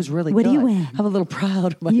 good. That was really What good. do you win? I'm a little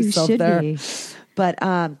proud of You myself should there. be. But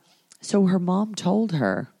so her mom told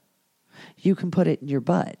her, you can put it in your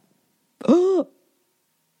butt.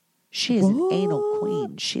 She is an anal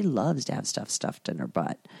queen. She loves to have stuff stuffed in her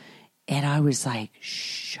butt. And I was like,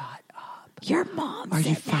 shut up. Your mom Are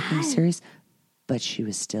you said fucking that. serious? But she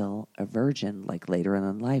was still a virgin, like later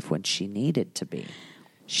in life when she needed to be.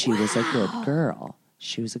 She was a good girl.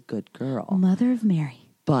 She was a good girl. Mother of Mary.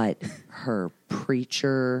 But her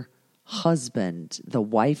preacher husband, the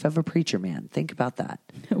wife of a preacher man, think about that,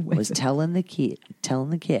 was telling the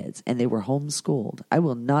kids, and they were homeschooled. I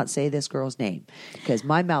will not say this girl's name because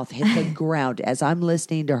my mouth hit the ground as I'm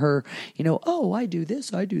listening to her, oh, I do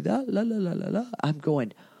this, I do that, la, la, la, la, la. I'm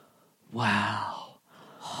going, wow.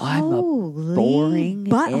 I'm a Holy boring,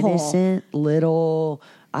 butthole. innocent little.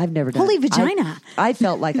 I've never done. Holy vagina. I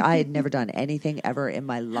felt like I had never done anything ever in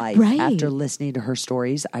my life. Right. After listening to her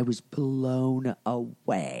stories, I was blown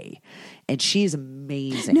away, and she's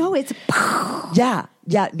amazing. No, it's Yeah.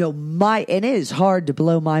 No, and it is hard to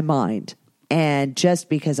blow my mind. And just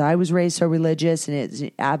because I was raised so religious and it's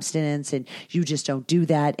abstinence and you just don't do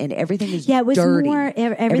that and everything is it was dirty. more.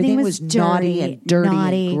 Everything was naughty dirty, and dirty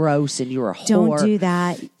naughty. and gross and you're a whore. Don't do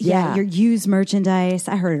that. Yeah. You're used merchandise.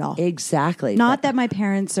 I heard it all. Exactly. Not that my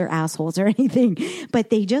parents are assholes or anything, but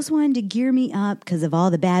they just wanted to gear me up because of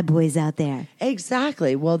all the bad boys out there.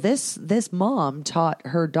 Exactly. Well, this mom taught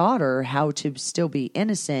her daughter how to still be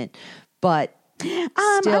innocent, but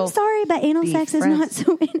I'm sorry, but anal be sex is friends. not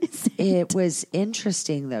so innocent. It was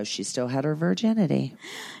interesting, though. She still had her virginity.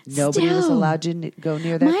 Nobody was Still. allowed to go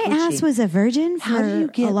near that My coochie. ass was a virgin How for do you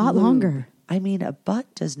get a lot lube? longer. I mean, a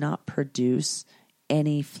butt does not produce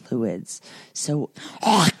any fluids. So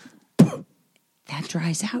that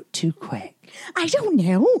dries out too quick. I don't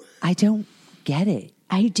know. I don't get it.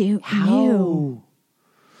 I don't How? know.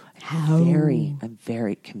 How? I'm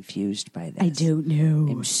very confused by this. I don't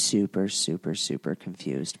know. I'm super, super, super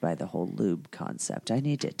confused by the whole lube concept. I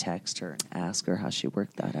need to text her and ask her how she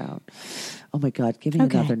worked that out. Oh my God, give me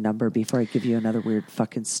Okay. another number before I give you another weird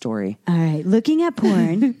fucking story. All right. Looking at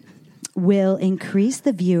porn will increase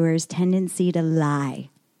the viewer's tendency to lie.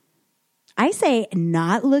 I say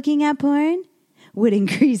not looking at porn would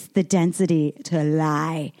increase the density to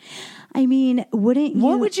lie. I mean, wouldn't you?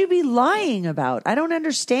 What would you be lying about? I don't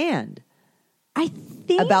understand. I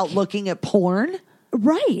think About looking at porn?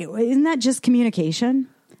 right. Isn't that just communication?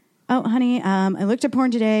 Oh, honey, I looked at porn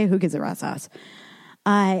today. Who gives a rat's ass?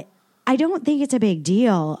 I don't think it's a big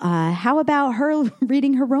deal. How about her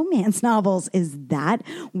reading her romance novels? Is that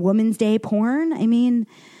Woman's Day porn? I mean,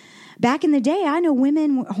 back in the day, I know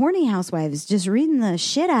women, horny housewives, just reading the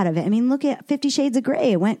shit out of it. I mean, look at 50 Shades of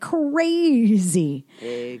Grey. It went crazy.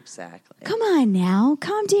 Exactly. Come on now.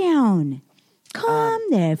 Calm down. Calm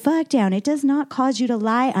the fuck down. It does not cause you to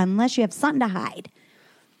lie unless you have something to hide.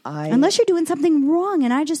 Unless you're doing something wrong.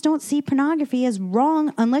 And I just don't see pornography as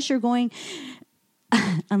wrong unless you're going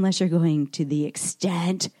to the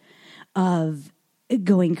extent of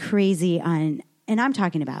going crazy on, and I'm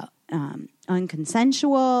talking about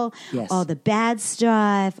unconsensual, Yes. all the bad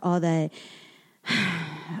stuff, all the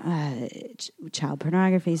child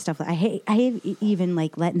pornography stuff. I hate even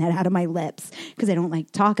like letting that out of my lips because I don't like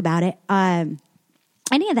to talk about it.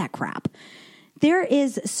 Any of that crap. There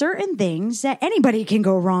is certain things that anybody can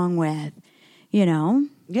go wrong with, you know?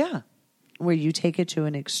 Yeah. Where you take it to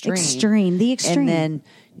an extreme. The extreme. And then,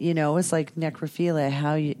 it's like necrophilia.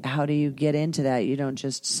 How do you get into that? You don't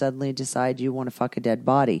just suddenly decide you want to fuck a dead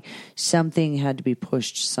body. Something had to be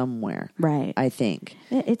pushed somewhere. Right. I think.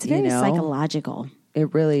 It's very psychological.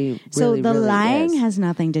 It really So the really lying is. has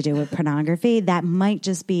nothing to do with pornography. That might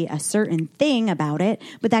just be a certain thing about it,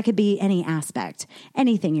 but that could be any aspect,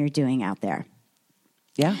 anything you're doing out there.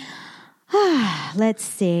 Yeah. Let's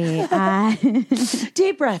see.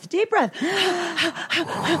 Deep breath.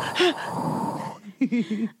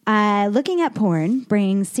 Looking at porn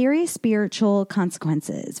brings serious spiritual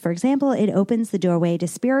consequences. For example, it opens the doorway to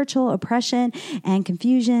spiritual oppression and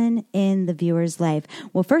confusion in the viewer's life.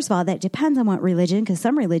 Well, first of all, that depends on what religion, because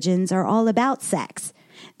some religions are all about sex.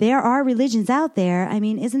 There are religions out there. I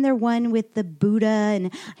mean, isn't there one with the Buddha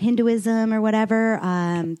and Hinduism or whatever,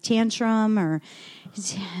 tantrum or...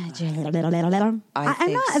 I'm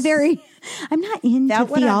not into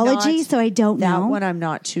theology, so I don't know. That one I'm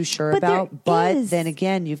not too sure about. But then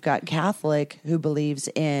again, you've got Catholic who believes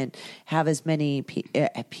in have as many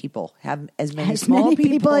people, have as many small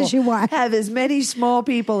people as you want. Have as many small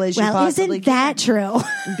people as you possibly isn't that true?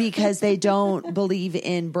 Because they don't believe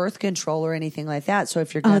in birth control or anything like that. So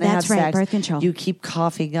if you're going to have sex, birth control. You keep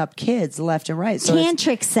coughing up kids left and right. So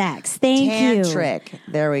tantric sex. Thank you. Tantric.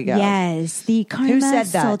 There we go. Yes. The Karma Who said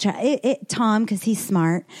that? Sutra. Tom, because he's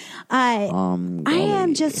smart. I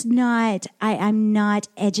am just not, I'm not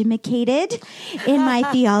educated in my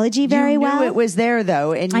theology very well. You knew it was there,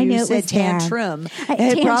 though, and you said tantrum.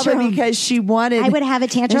 Tantrum. Probably because she wanted... I would have a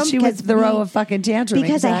tantrum. She would throw a fucking tantrum.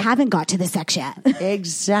 Because I haven't got to the sex yet.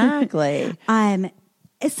 Exactly.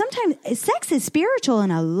 Sometimes sex is spiritual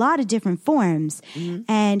in a lot of different forms,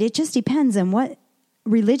 and it just depends on what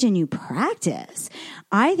religion you practice.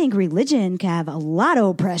 I think religion can have a lot of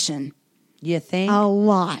oppression. You think? A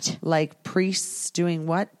lot. Like priests doing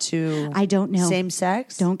what to... I don't know. Same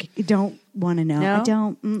sex? Don't want to know. No? I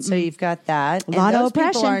don't. Mm-mm. So you've got that. A lot and of those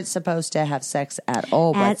oppression. people aren't supposed to have sex at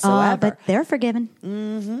all At all, whatsoever. but they're forgiven.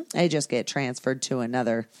 Mm-hmm. They just get transferred to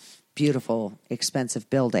another beautiful, expensive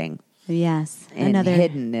building. Yes. And another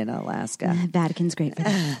hidden in Alaska. Vatican's great.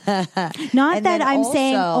 Not that I'm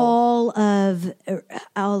saying all of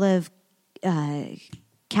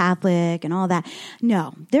Catholic and all that.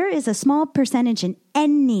 No, there is a small percentage in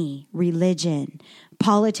any religion,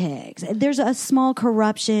 politics. There's a small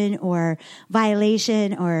corruption or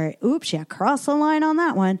violation or, oops, you crossed the line on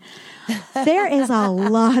that one. There is a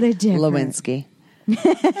lot of different. Lewinsky.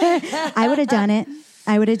 I would have done it.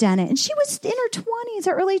 And she was in her 20s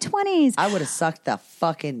or early 20s. I would have sucked the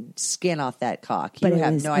fucking skin off that cock. But you it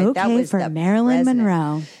have was no idea. That okay was for the Marilyn president.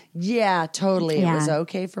 Monroe. Yeah, totally. Yeah. It was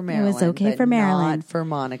okay for Marilyn. It was okay but for Marilyn. Not for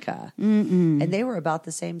Monica. And they were about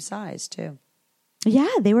the same size, too. Yeah,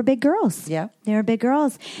 they were big girls. Yeah. They were big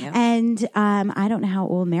girls. Yeah. And I don't know how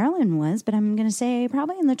old Marilyn was, but I'm going to say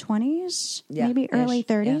probably in the 20s, Yeah, maybe early ish,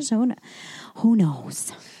 30s. Yeah. Who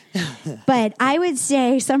knows? But I would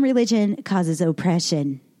say some religion causes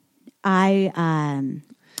oppression. I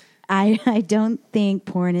don't think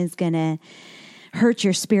porn is going to hurt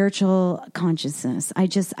your spiritual consciousness.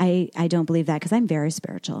 I don't believe that because I'm very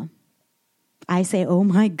spiritual. I say, oh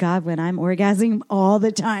my God, when I'm orgasming all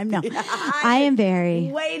the time. No, I am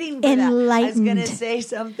very waiting for enlightened. that. I was going to say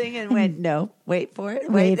something and went, no, wait for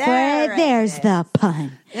it. Wait for it. Right There's there. the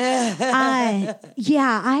pun.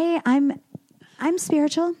 I'm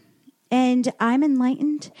spiritual and I'm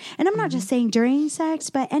enlightened. And I'm not just saying during sex,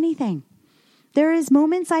 but anything. There is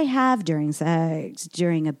moments I have during sex,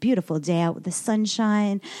 during a beautiful day out with the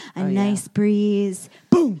sunshine, a nice breeze.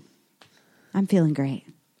 Boom. I'm feeling great.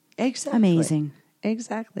 Exactly. Amazing.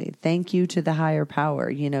 Exactly. Thank you to the higher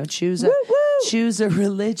power. Choose a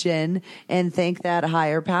religion and thank that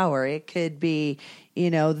higher power. It could be,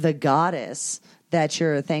 the goddess that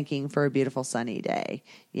you're thanking for a beautiful sunny day,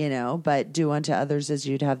 but do unto others as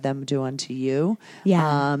you'd have them do unto you.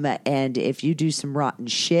 Yeah. And if you do some rotten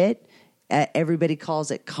shit, everybody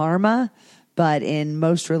calls it karma, but in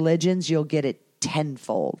most religions, you'll get it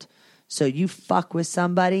tenfold. So you fuck with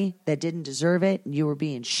somebody that didn't deserve it and you were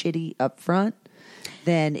being shitty up front,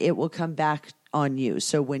 then it will come back on you.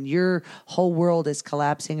 So when your whole world is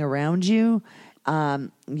collapsing around you,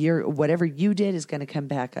 whatever you did is going to come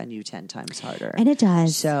back on you 10 times harder. And it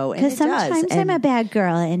does. So, because sometimes I'm a bad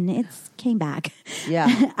girl and it's came back.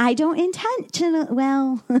 Yeah. I don't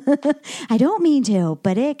I don't mean to,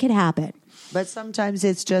 but it could happen. But sometimes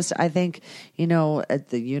it's just, I think, the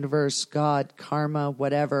universe, God, karma,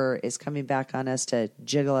 whatever is coming back on us to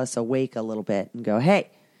jiggle us awake a little bit and go, hey,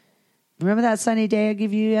 remember that sunny day I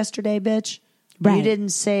gave you yesterday, bitch? Right. You didn't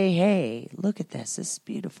say, hey, look at this. This is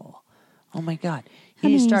beautiful. Oh, my God. You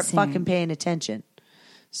need to start fucking paying attention.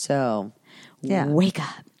 So, yeah. Wake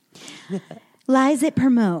up. Lies it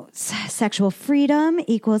promotes sexual freedom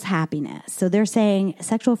equals happiness. So they're saying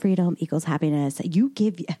sexual freedom equals happiness.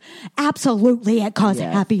 Absolutely it causes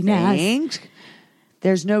happiness. Think?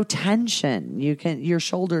 There's no tension. Your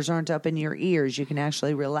shoulders aren't up in your ears. You can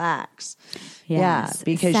actually relax. Yes. Yeah,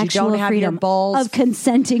 because sexual you don't have your balls of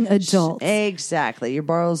consenting adults. Exactly. Your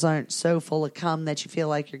balls aren't so full of cum that you feel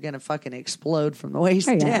like you're going to fucking explode from the waist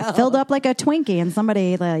down. Filled up like a Twinkie and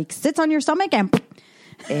somebody sits on your stomach and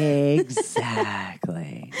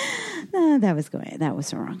exactly. That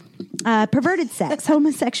was wrong. Perverted sex,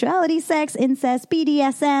 homosexuality sex, incest,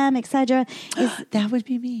 BDSM, etc. is that would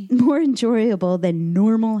be me. More enjoyable than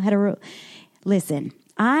normal hetero. Listen,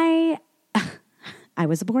 I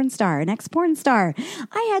was a porn star, an ex-porn star.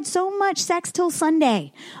 I had so much sex till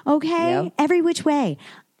Sunday. Okay, yep. Every which way.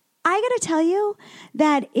 I got to tell you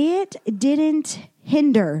that it didn't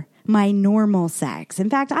hinder my normal sex. In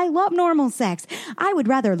fact, I love normal sex. I would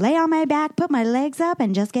rather lay on my back, put my legs up,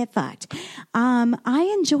 and just get fucked.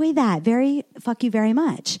 I enjoy that. Fuck you very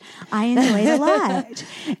much. I enjoy it a lot.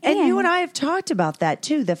 And you and I have talked about that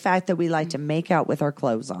too. The fact that we like to make out with our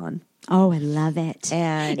clothes on. Oh, I love it.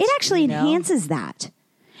 And it actually enhances that.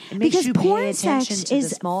 It makes because you porn pay attention sex to is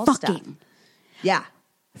the small fucking. stuff. Yeah.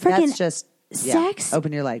 Freaking That's just sex.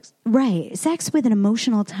 Open your legs. Right. Sex with an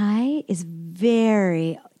emotional tie is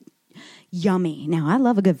very yummy. Now, I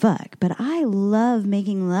love a good fuck, but I love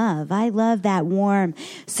making love. I love that warm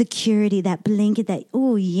security, that blanket, that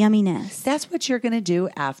yumminess. That's what you're going to do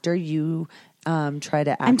after you try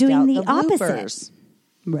to act I'm doing out the opposite. bloopers.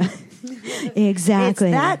 Right. Exactly.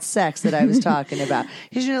 It's that sex that I was talking about.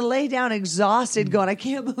 He's going to lay down exhausted going, I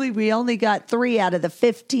can't believe we only got 3 out of the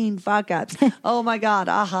 15 fuck ups. Oh my God.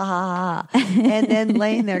 Ah, ha, ha, ha. And then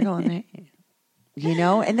laying there going, hey.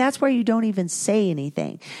 And that's where you don't even say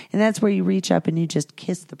anything. And that's where you reach up and you just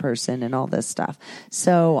kiss the person and all this stuff.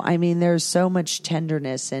 So, I mean, there's so much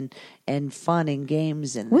tenderness and fun and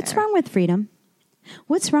games in What's wrong with freedom?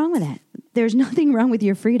 What's wrong with it? There's nothing wrong with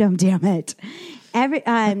your freedom, damn it.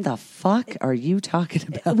 What the fuck are you talking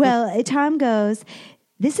about? Well, Tom goes,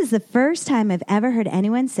 this is the first time I've ever heard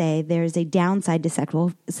anyone say there's a downside to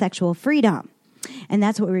sexual freedom. And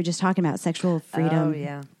that's what we were just talking about, sexual freedom. Oh,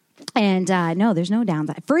 yeah. And no, there's no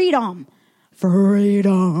downside. Freedom.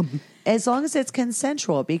 As long as it's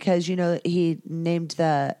consensual, because, he named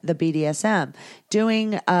the BDSM.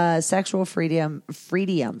 Doing sexual freedom.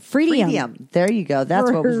 There you go.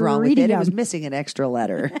 That's what was wrong with it. It was missing an extra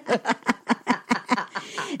letter.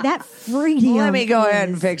 That freedom. Let me go ahead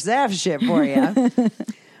and fix that shit for you.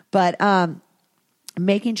 But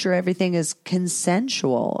making sure everything is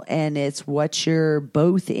consensual and it's what you're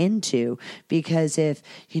both into. Because if,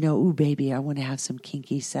 ooh, baby, I want to have some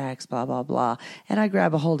kinky sex, blah, blah, blah. And I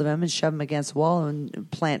grab a hold of him and shove him against the wall and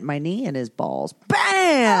plant my knee in his balls. Bam!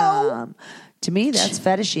 Oh. To me, that's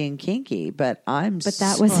fetishy and kinky, but that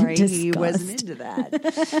sorry wasn't he wasn't into that,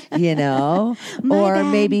 Or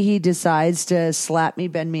bad. maybe he decides to slap me,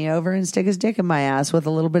 bend me over, and stick his dick in my ass with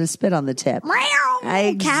a little bit of spit on the tip.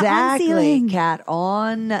 Exactly. Cat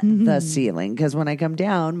on the ceiling, because when I come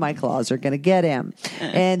down, my claws are going to get him,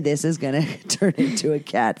 and this is going to turn into a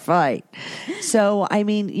cat fight. So, I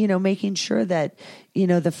mean, making sure that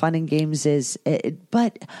the fun and games is,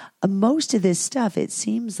 but most of this stuff, it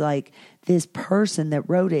seems like this person that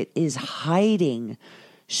wrote it is hiding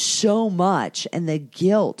so much, and the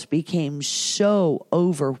guilt became so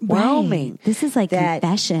overwhelming. Right. This is like that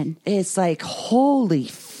confession. It's like, holy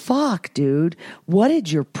fuck, dude. What did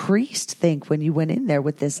your priest think when you went in there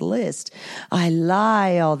with this list? I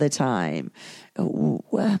lie all the time.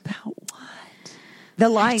 About what? The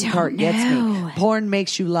lying part gets me. Porn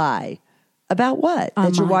makes you lie. About what?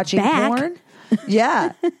 That you're watching porn?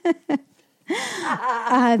 Yeah.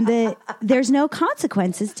 There's no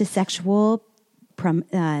consequences to sexual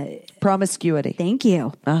promiscuity. Thank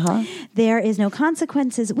you. There is no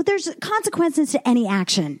consequences. Well, there's consequences to any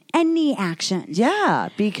action. Any action. Yeah,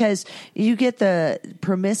 because you get the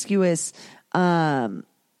promiscuous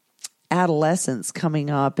adolescence coming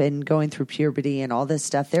up and going through puberty and all this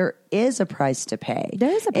stuff. There is a price to pay.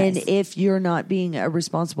 There is a price. And if you're not being a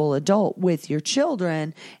responsible adult with your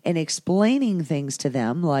children and explaining things to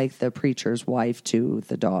them, like the preacher's wife to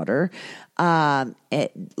the daughter,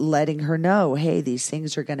 letting her know, hey, these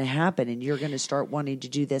things are going to happen and you're going to start wanting to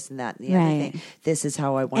do this and that and the other thing. This is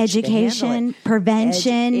how I want education, you to handle it.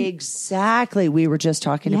 prevention. Exactly. We were just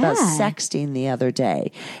talking about sexting the other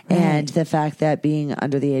day. And the fact that being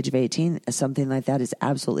under the age of 18, something like that is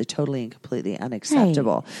absolutely, totally and completely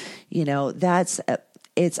unacceptable. You know, that's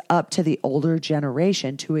it's up to the older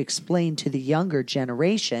generation to explain to the younger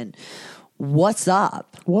generation what's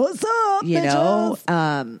up. What's up? You know,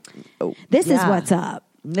 this is what's up.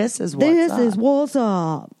 This is what's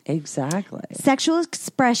up. Exactly. Sexual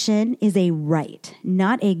expression is a right,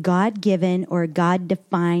 not a God-given or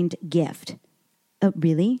God-defined gift.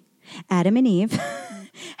 Really? Adam and Eve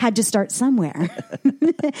had to start somewhere.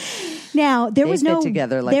 Now, there was no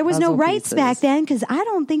rights pieces back then because I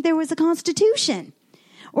don't think there was a constitution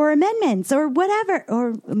or amendments or whatever.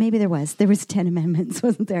 Or maybe there was. There was 10 amendments,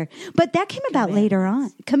 wasn't there? But that came about later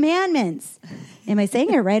on. Commandments. Am I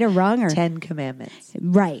saying it right or wrong? Or 10 commandments.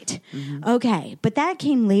 Right. Okay. But that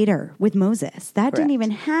came later with Moses. That didn't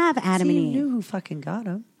even have Adam and Eve. You knew who fucking got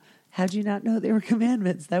them. How'd you not know they were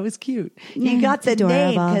commandments? That was cute. You got the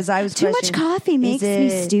name because I was too much coffee makes me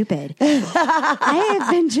stupid. I have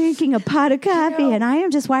been drinking a pot of coffee and I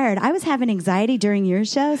am just wired. I was having anxiety during your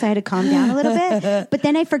show, so I had to calm down a little bit. But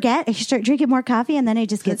then I forget. I start drinking more coffee and then I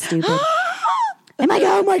just get stupid. I'm like,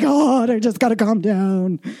 oh my God, I just got to calm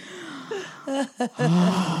down.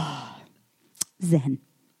 Zen.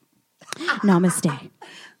 Namaste.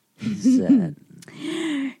 Zen.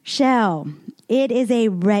 Shell. It is a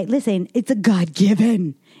right. Listen, it's a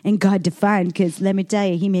God-given and God-defined because let me tell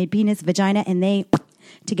you, he made penis, vagina, and they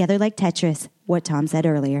together like Tetris, what Tom said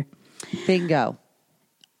earlier. Bingo.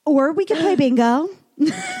 Or we could play bingo.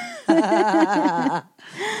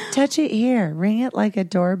 Touch it here. Ring it like a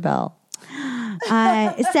doorbell.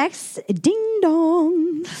 Sex, ding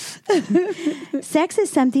dong. Sex is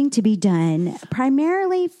something to be done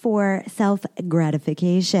primarily for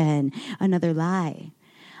self-gratification. Another lie.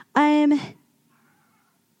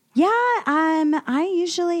 I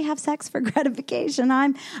usually have sex for gratification.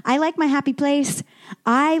 I like my happy place.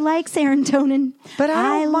 I like serotonin. But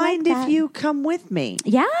I don't mind like if you come with me.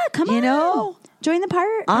 Yeah, come on. You know? Join the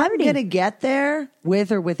party. I'm going to get there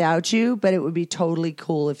with or without you, but it would be totally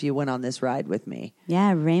cool if you went on this ride with me.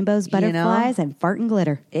 Yeah, rainbows, butterflies, and fart and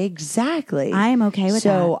glitter. Exactly. I am okay with that.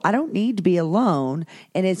 So I don't need to be alone,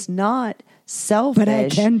 and it's not selfish. But I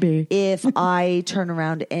can be. If I turn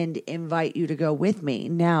around and invite you to go with me.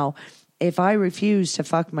 Now, if I refuse to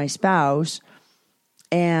fuck my spouse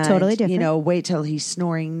and totally different. Wait till he's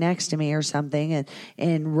snoring next to me or something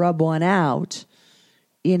and rub one out,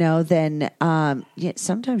 then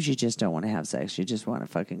sometimes you just don't want to have sex. You just want to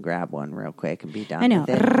fucking grab one real quick and be done with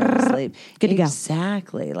it and go to sleep. Good to go.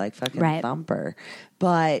 Exactly, like fucking Thumper.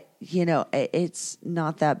 But, it's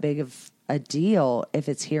not that big of a deal if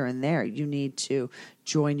it's here and there. You need to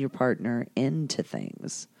join your partner into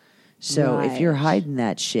things. So if you're hiding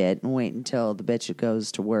that shit and wait until the bitch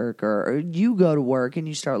goes to work or you go to work and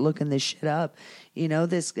you start looking this shit up,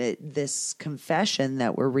 this confession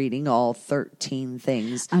that we're reading, all 13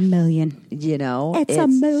 things. A million. It's a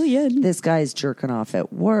million. This guy's jerking off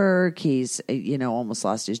at work. He's, almost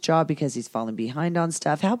lost his job because he's falling behind on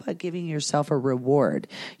stuff. How about giving yourself a reward?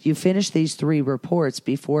 You finish these 3 reports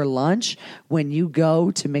before lunch when you go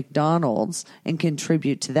to McDonald's and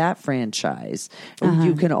contribute to that franchise.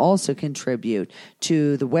 You can also contribute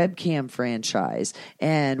to the webcam franchise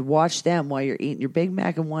and watch them while you're eating your Big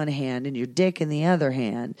Mac in one hand and your dick in the other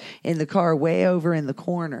hand in the car way over in the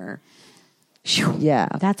corner. Yeah.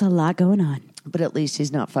 That's a lot going on. But at least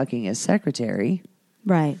he's not fucking his secretary.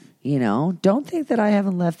 Right. Don't think that I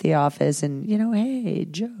haven't left the office and, hey,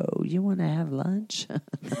 Joe, you want to have lunch?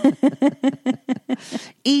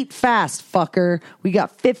 Eat fast, fucker. We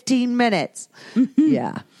got 15 minutes.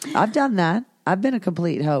 Yeah. I've done that. I've been a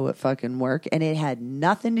complete hoe at fucking work, and it had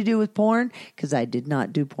nothing to do with porn because I did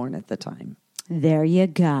not do porn at the time. There you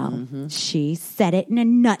go. She said it in a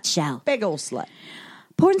nutshell. Big old slut.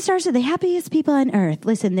 Porn stars are the happiest people on earth.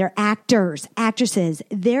 Listen, they're actors, actresses.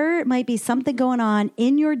 There might be something going on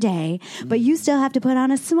in your day, but you still have to put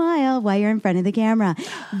on a smile while you're in front of the camera.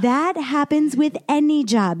 That happens with any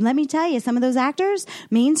job. Let me tell you, some of those actors,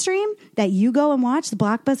 mainstream, that you go and watch, the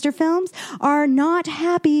blockbuster films, are not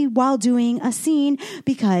happy while doing a scene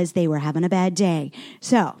because they were having a bad day.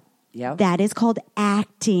 So Yep. that is called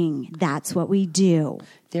acting. That's what we do.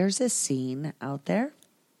 There's a scene out there.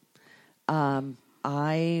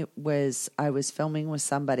 I was filming with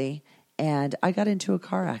somebody, and I got into a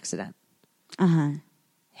car accident.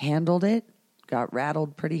 Handled it, got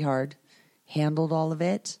rattled pretty hard, handled all of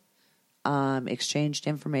it, exchanged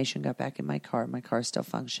information, got back in my car. My car still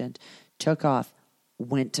functioned, took off,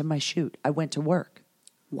 went to my shoot. I went to work.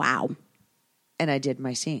 Wow. And I did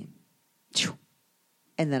my scene.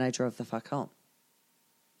 And then I drove the fuck home.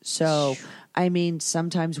 So, I mean,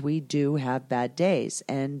 sometimes we do have bad days,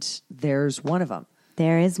 and there's one of them.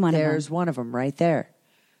 There is one of them. There's one of them right there.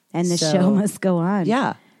 And the show must go on.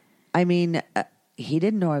 Yeah. I mean, he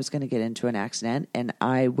didn't know I was going to get into an accident, and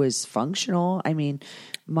I was functional. I mean,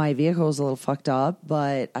 my vehicle was a little fucked up,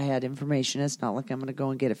 but I had information. It's not like I'm going to go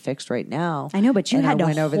and get it fixed right now. I know, but you And had I to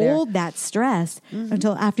went over there. hold that stress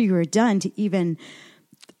until after you were done to even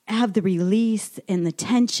have the release and the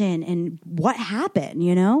tension and what happened,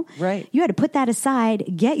 you know? Right. You had to put that aside,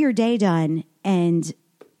 get your day done, and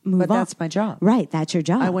move on. But that's my job. Right, that's your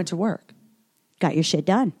job. I went to work. Got your shit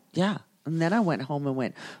done. Yeah. And then I went home and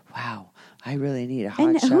went, wow, I really need a hot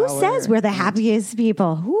And shower. who says we're the happiest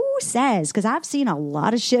people? Who says? Because I've seen a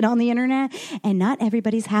lot of shit on the internet, and not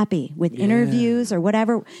everybody's happy with interviews or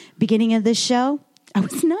whatever. Beginning of this show, I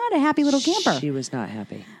was not a happy little camper. She was not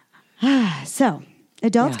happy. So,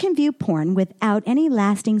 adults Yeah. can view porn without any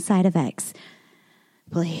lasting side effects.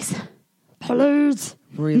 Please.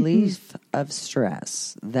 Relief of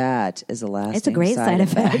stress. That is a lasting It's a great side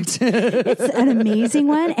effect. It's an amazing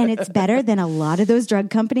one, and it's better than a lot of those drug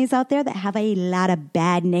companies out there that have a lot of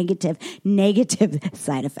bad negative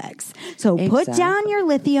side effects. So put Exactly. down your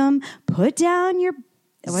lithium, put down your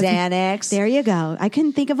Xanax. There you go. I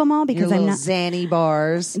couldn't think of them all Your because little I'm not. Xanny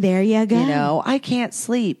bars. There you go. You know, I can't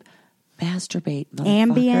sleep. Masturbate,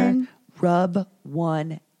 motherfucker. Ambien. Rub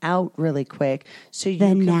one out really quick so you The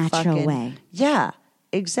can natural way. Yeah,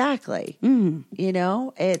 exactly. You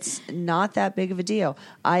know, it's not that big of a deal.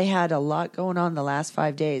 I had a lot going on the last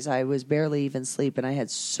 5 days. I was barely even sleeping. I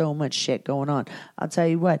had so much shit going on. I'll tell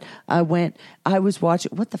you what. I was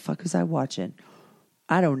watching. What the fuck was I watching?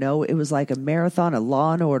 I don't know. It was like a marathon of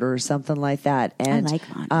Law and Order or something like that. And I like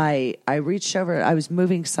Law and I reached over. I was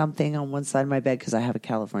moving something on one side of my bed because I have a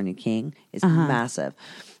California King. It's massive.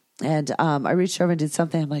 And I reached over and did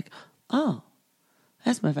something. I'm like, oh,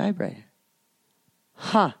 that's my vibrator.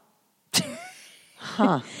 Huh.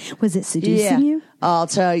 Was it seducing you? I'll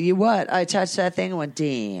tell you what. I touched that thing and went,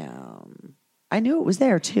 damn. I knew it was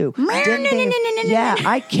there too. Yeah,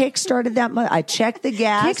 I kick-started that. I checked the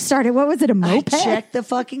gas. Kickstarted. What was it? A I moped? checked the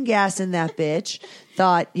fucking gas in that bitch.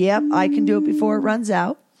 Thought, yep, I can do it before it runs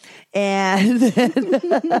out. And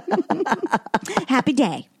Happy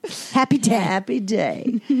day. Happy day. happy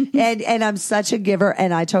day. And I'm such a giver.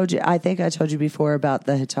 And I think I told you before about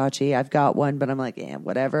the Hitachi. I've got one, but I'm like,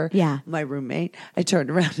 whatever. Yeah. My roommate, I turned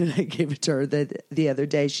around and I gave it to her the other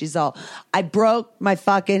day. She's all, I broke my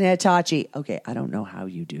fucking Hitachi. Okay, I don't know how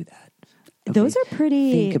you do that. Okay, Those are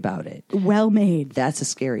pretty. Think about it. Well made. That's a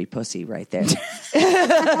scary pussy right there.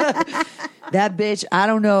 That bitch, I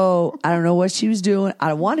don't know what she was doing. I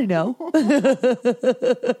don't want to know.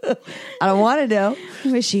 I don't want to know.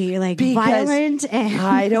 Was she like Because violent? And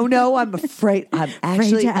I don't know. I'm afraid. I'm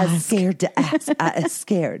actually to ask. scared to ask. I'm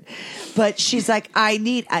scared. But she's like, when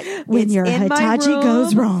it's your in my Hitachi room.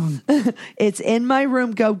 goes wrong. It's in my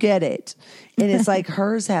room. Go get it. And it's like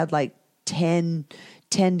hers had like 10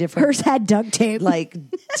 different. Hers had duct tape. Like,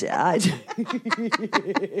 I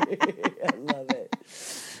love it.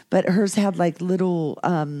 But hers had like little,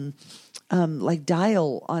 like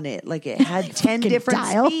dial on it. Like it had 10 different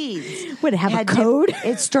dial? speeds. Would it have a Had code?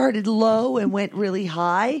 It started low and went really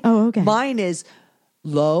high. Oh, okay. Mine is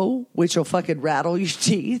low, which will fucking rattle your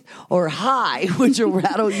teeth, or high, which will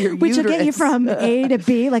rattle your Which will get you uterus. from A to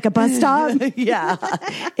B, like a bus stop. Yeah,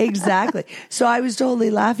 exactly. So I was totally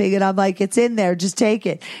laughing, and I'm like, it's in there, just take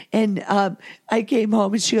it. And I came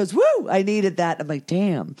home, and she goes, woo, I needed that. I'm like,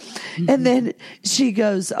 damn. And then she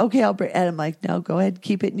goes, okay, I'll bring, and I'm like, no, go ahead,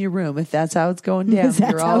 keep it in your room. If that's how it's going down, That's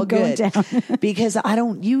you're how all it's going good. down. Because I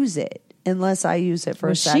don't use it. Unless I use it for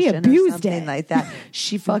a She session or abused something it. like that.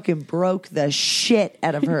 She fucking broke the shit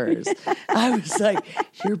out of hers. I was like,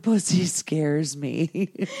 your pussy scares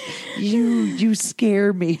me. You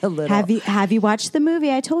scare me a little. Have you watched the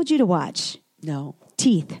movie I told you to watch? No.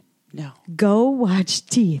 Teeth. No. Go watch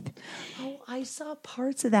Teeth. Oh, I saw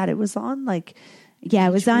parts of that. It was on like... Yeah,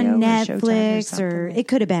 it was on HBO or Showtime or Netflix, something or like it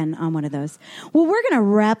could have been on one of those. Well, we're going to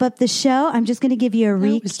wrap up the show. I'm just going to give you a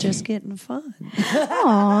It was just getting fun.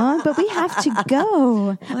 Aw, but we have to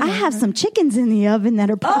go. I have some chickens in the oven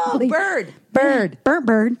that are probably Bird. burnt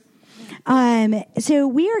bird. So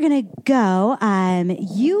we are going to go.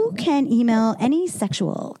 You can email any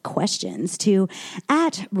sexual questions to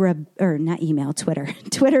Twitter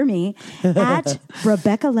me at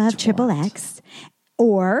Rebecca Love XXX.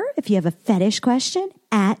 Or if you have a fetish question,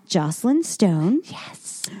 at Jocelyn Stone.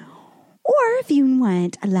 Yes. Or if you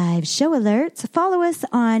want live show alerts, follow us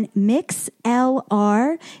on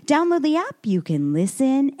MixLR. Download the app. You can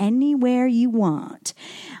listen anywhere you want.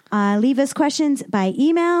 Leave us questions by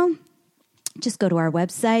email. Just go to our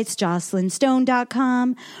websites,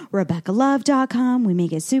 jocelynstone.com, RebeccaLove.com. We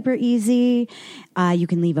make it super easy. You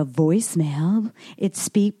can leave a voicemail. It's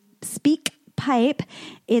SpeakPipe.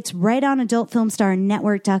 It's right on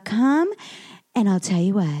AdultFilmStarNetwork.com. And I'll tell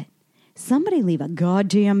you what, somebody leave a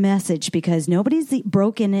goddamn message, because nobody's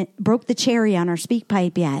broke the cherry on our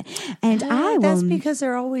SpeakPipe yet. And I will. That's because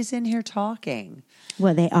they're always in here talking.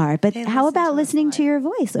 Well, they are. But They how listen about to listening us to your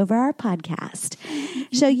voice over our podcast?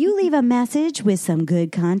 So you leave a message with some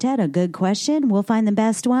good content, a good question. We'll find the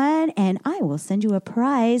best one, and I will send you a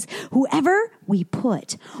prize. Whoever we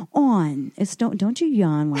put on. Don't you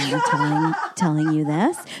yawn while I'm telling you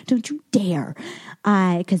this. Don't you dare.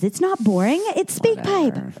 Because it's not boring. It's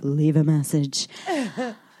SpeakPipe. Leave a message.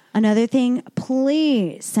 Another thing,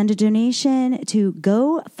 please send a donation to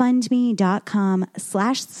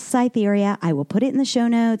gofundme.com/Cytheria. I will put it in the show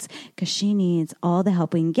notes because she needs all the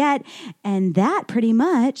help we can get. And that pretty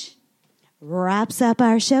much wraps up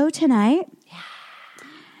our show tonight. Yeah.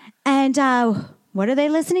 And what are they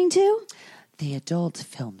listening to? The Adult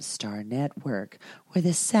Film Star Network, where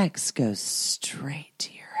the sex goes straight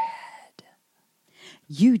to your head.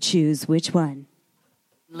 You choose which one.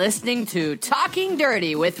 Listening to Talking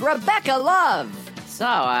Dirty with Rebecca Love.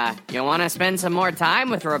 So, you want to spend some more time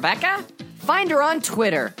with Rebecca? Find her on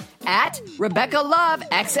Twitter at Rebecca Love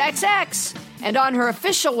XXX and on her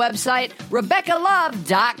official website,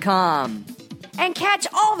 RebeccaLove.com. And catch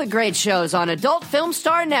all the great shows on Adult Film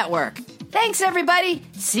Star Network. Thanks, everybody.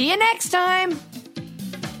 See you next time.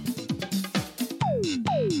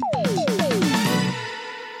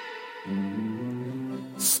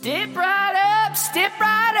 Step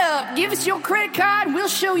right up. Give us your credit card and we'll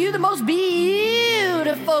show you the most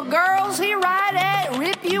beautiful girls here right at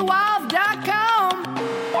RipYouOff.com.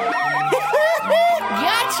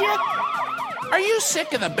 Gotcha. Are you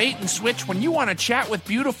sick of the bait and switch when you want to chat with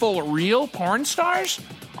beautiful, real porn stars?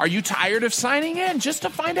 Are you tired of signing in just to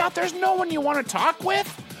find out there's no one you want to talk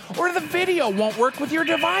with? Or the video won't work with your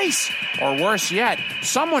device? Or worse yet,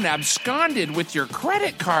 someone absconded with your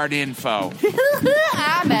credit card info?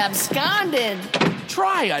 I'm absconding.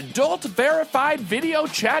 Try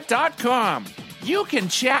AdultVerifiedVideoChat.com. You can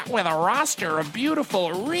chat with a roster of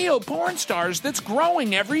beautiful, real porn stars that's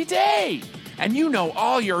growing every day. And you know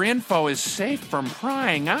all your info is safe from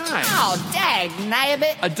prying eyes. Oh, dag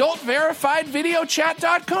nabbit.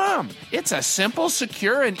 AdultVerifiedVideoChat.com. It's a simple,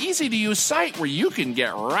 secure, and easy-to-use site where you can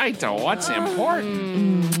get right to what's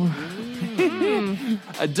important.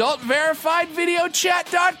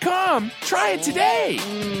 AdultVerifiedVideoChat.com. Try it today.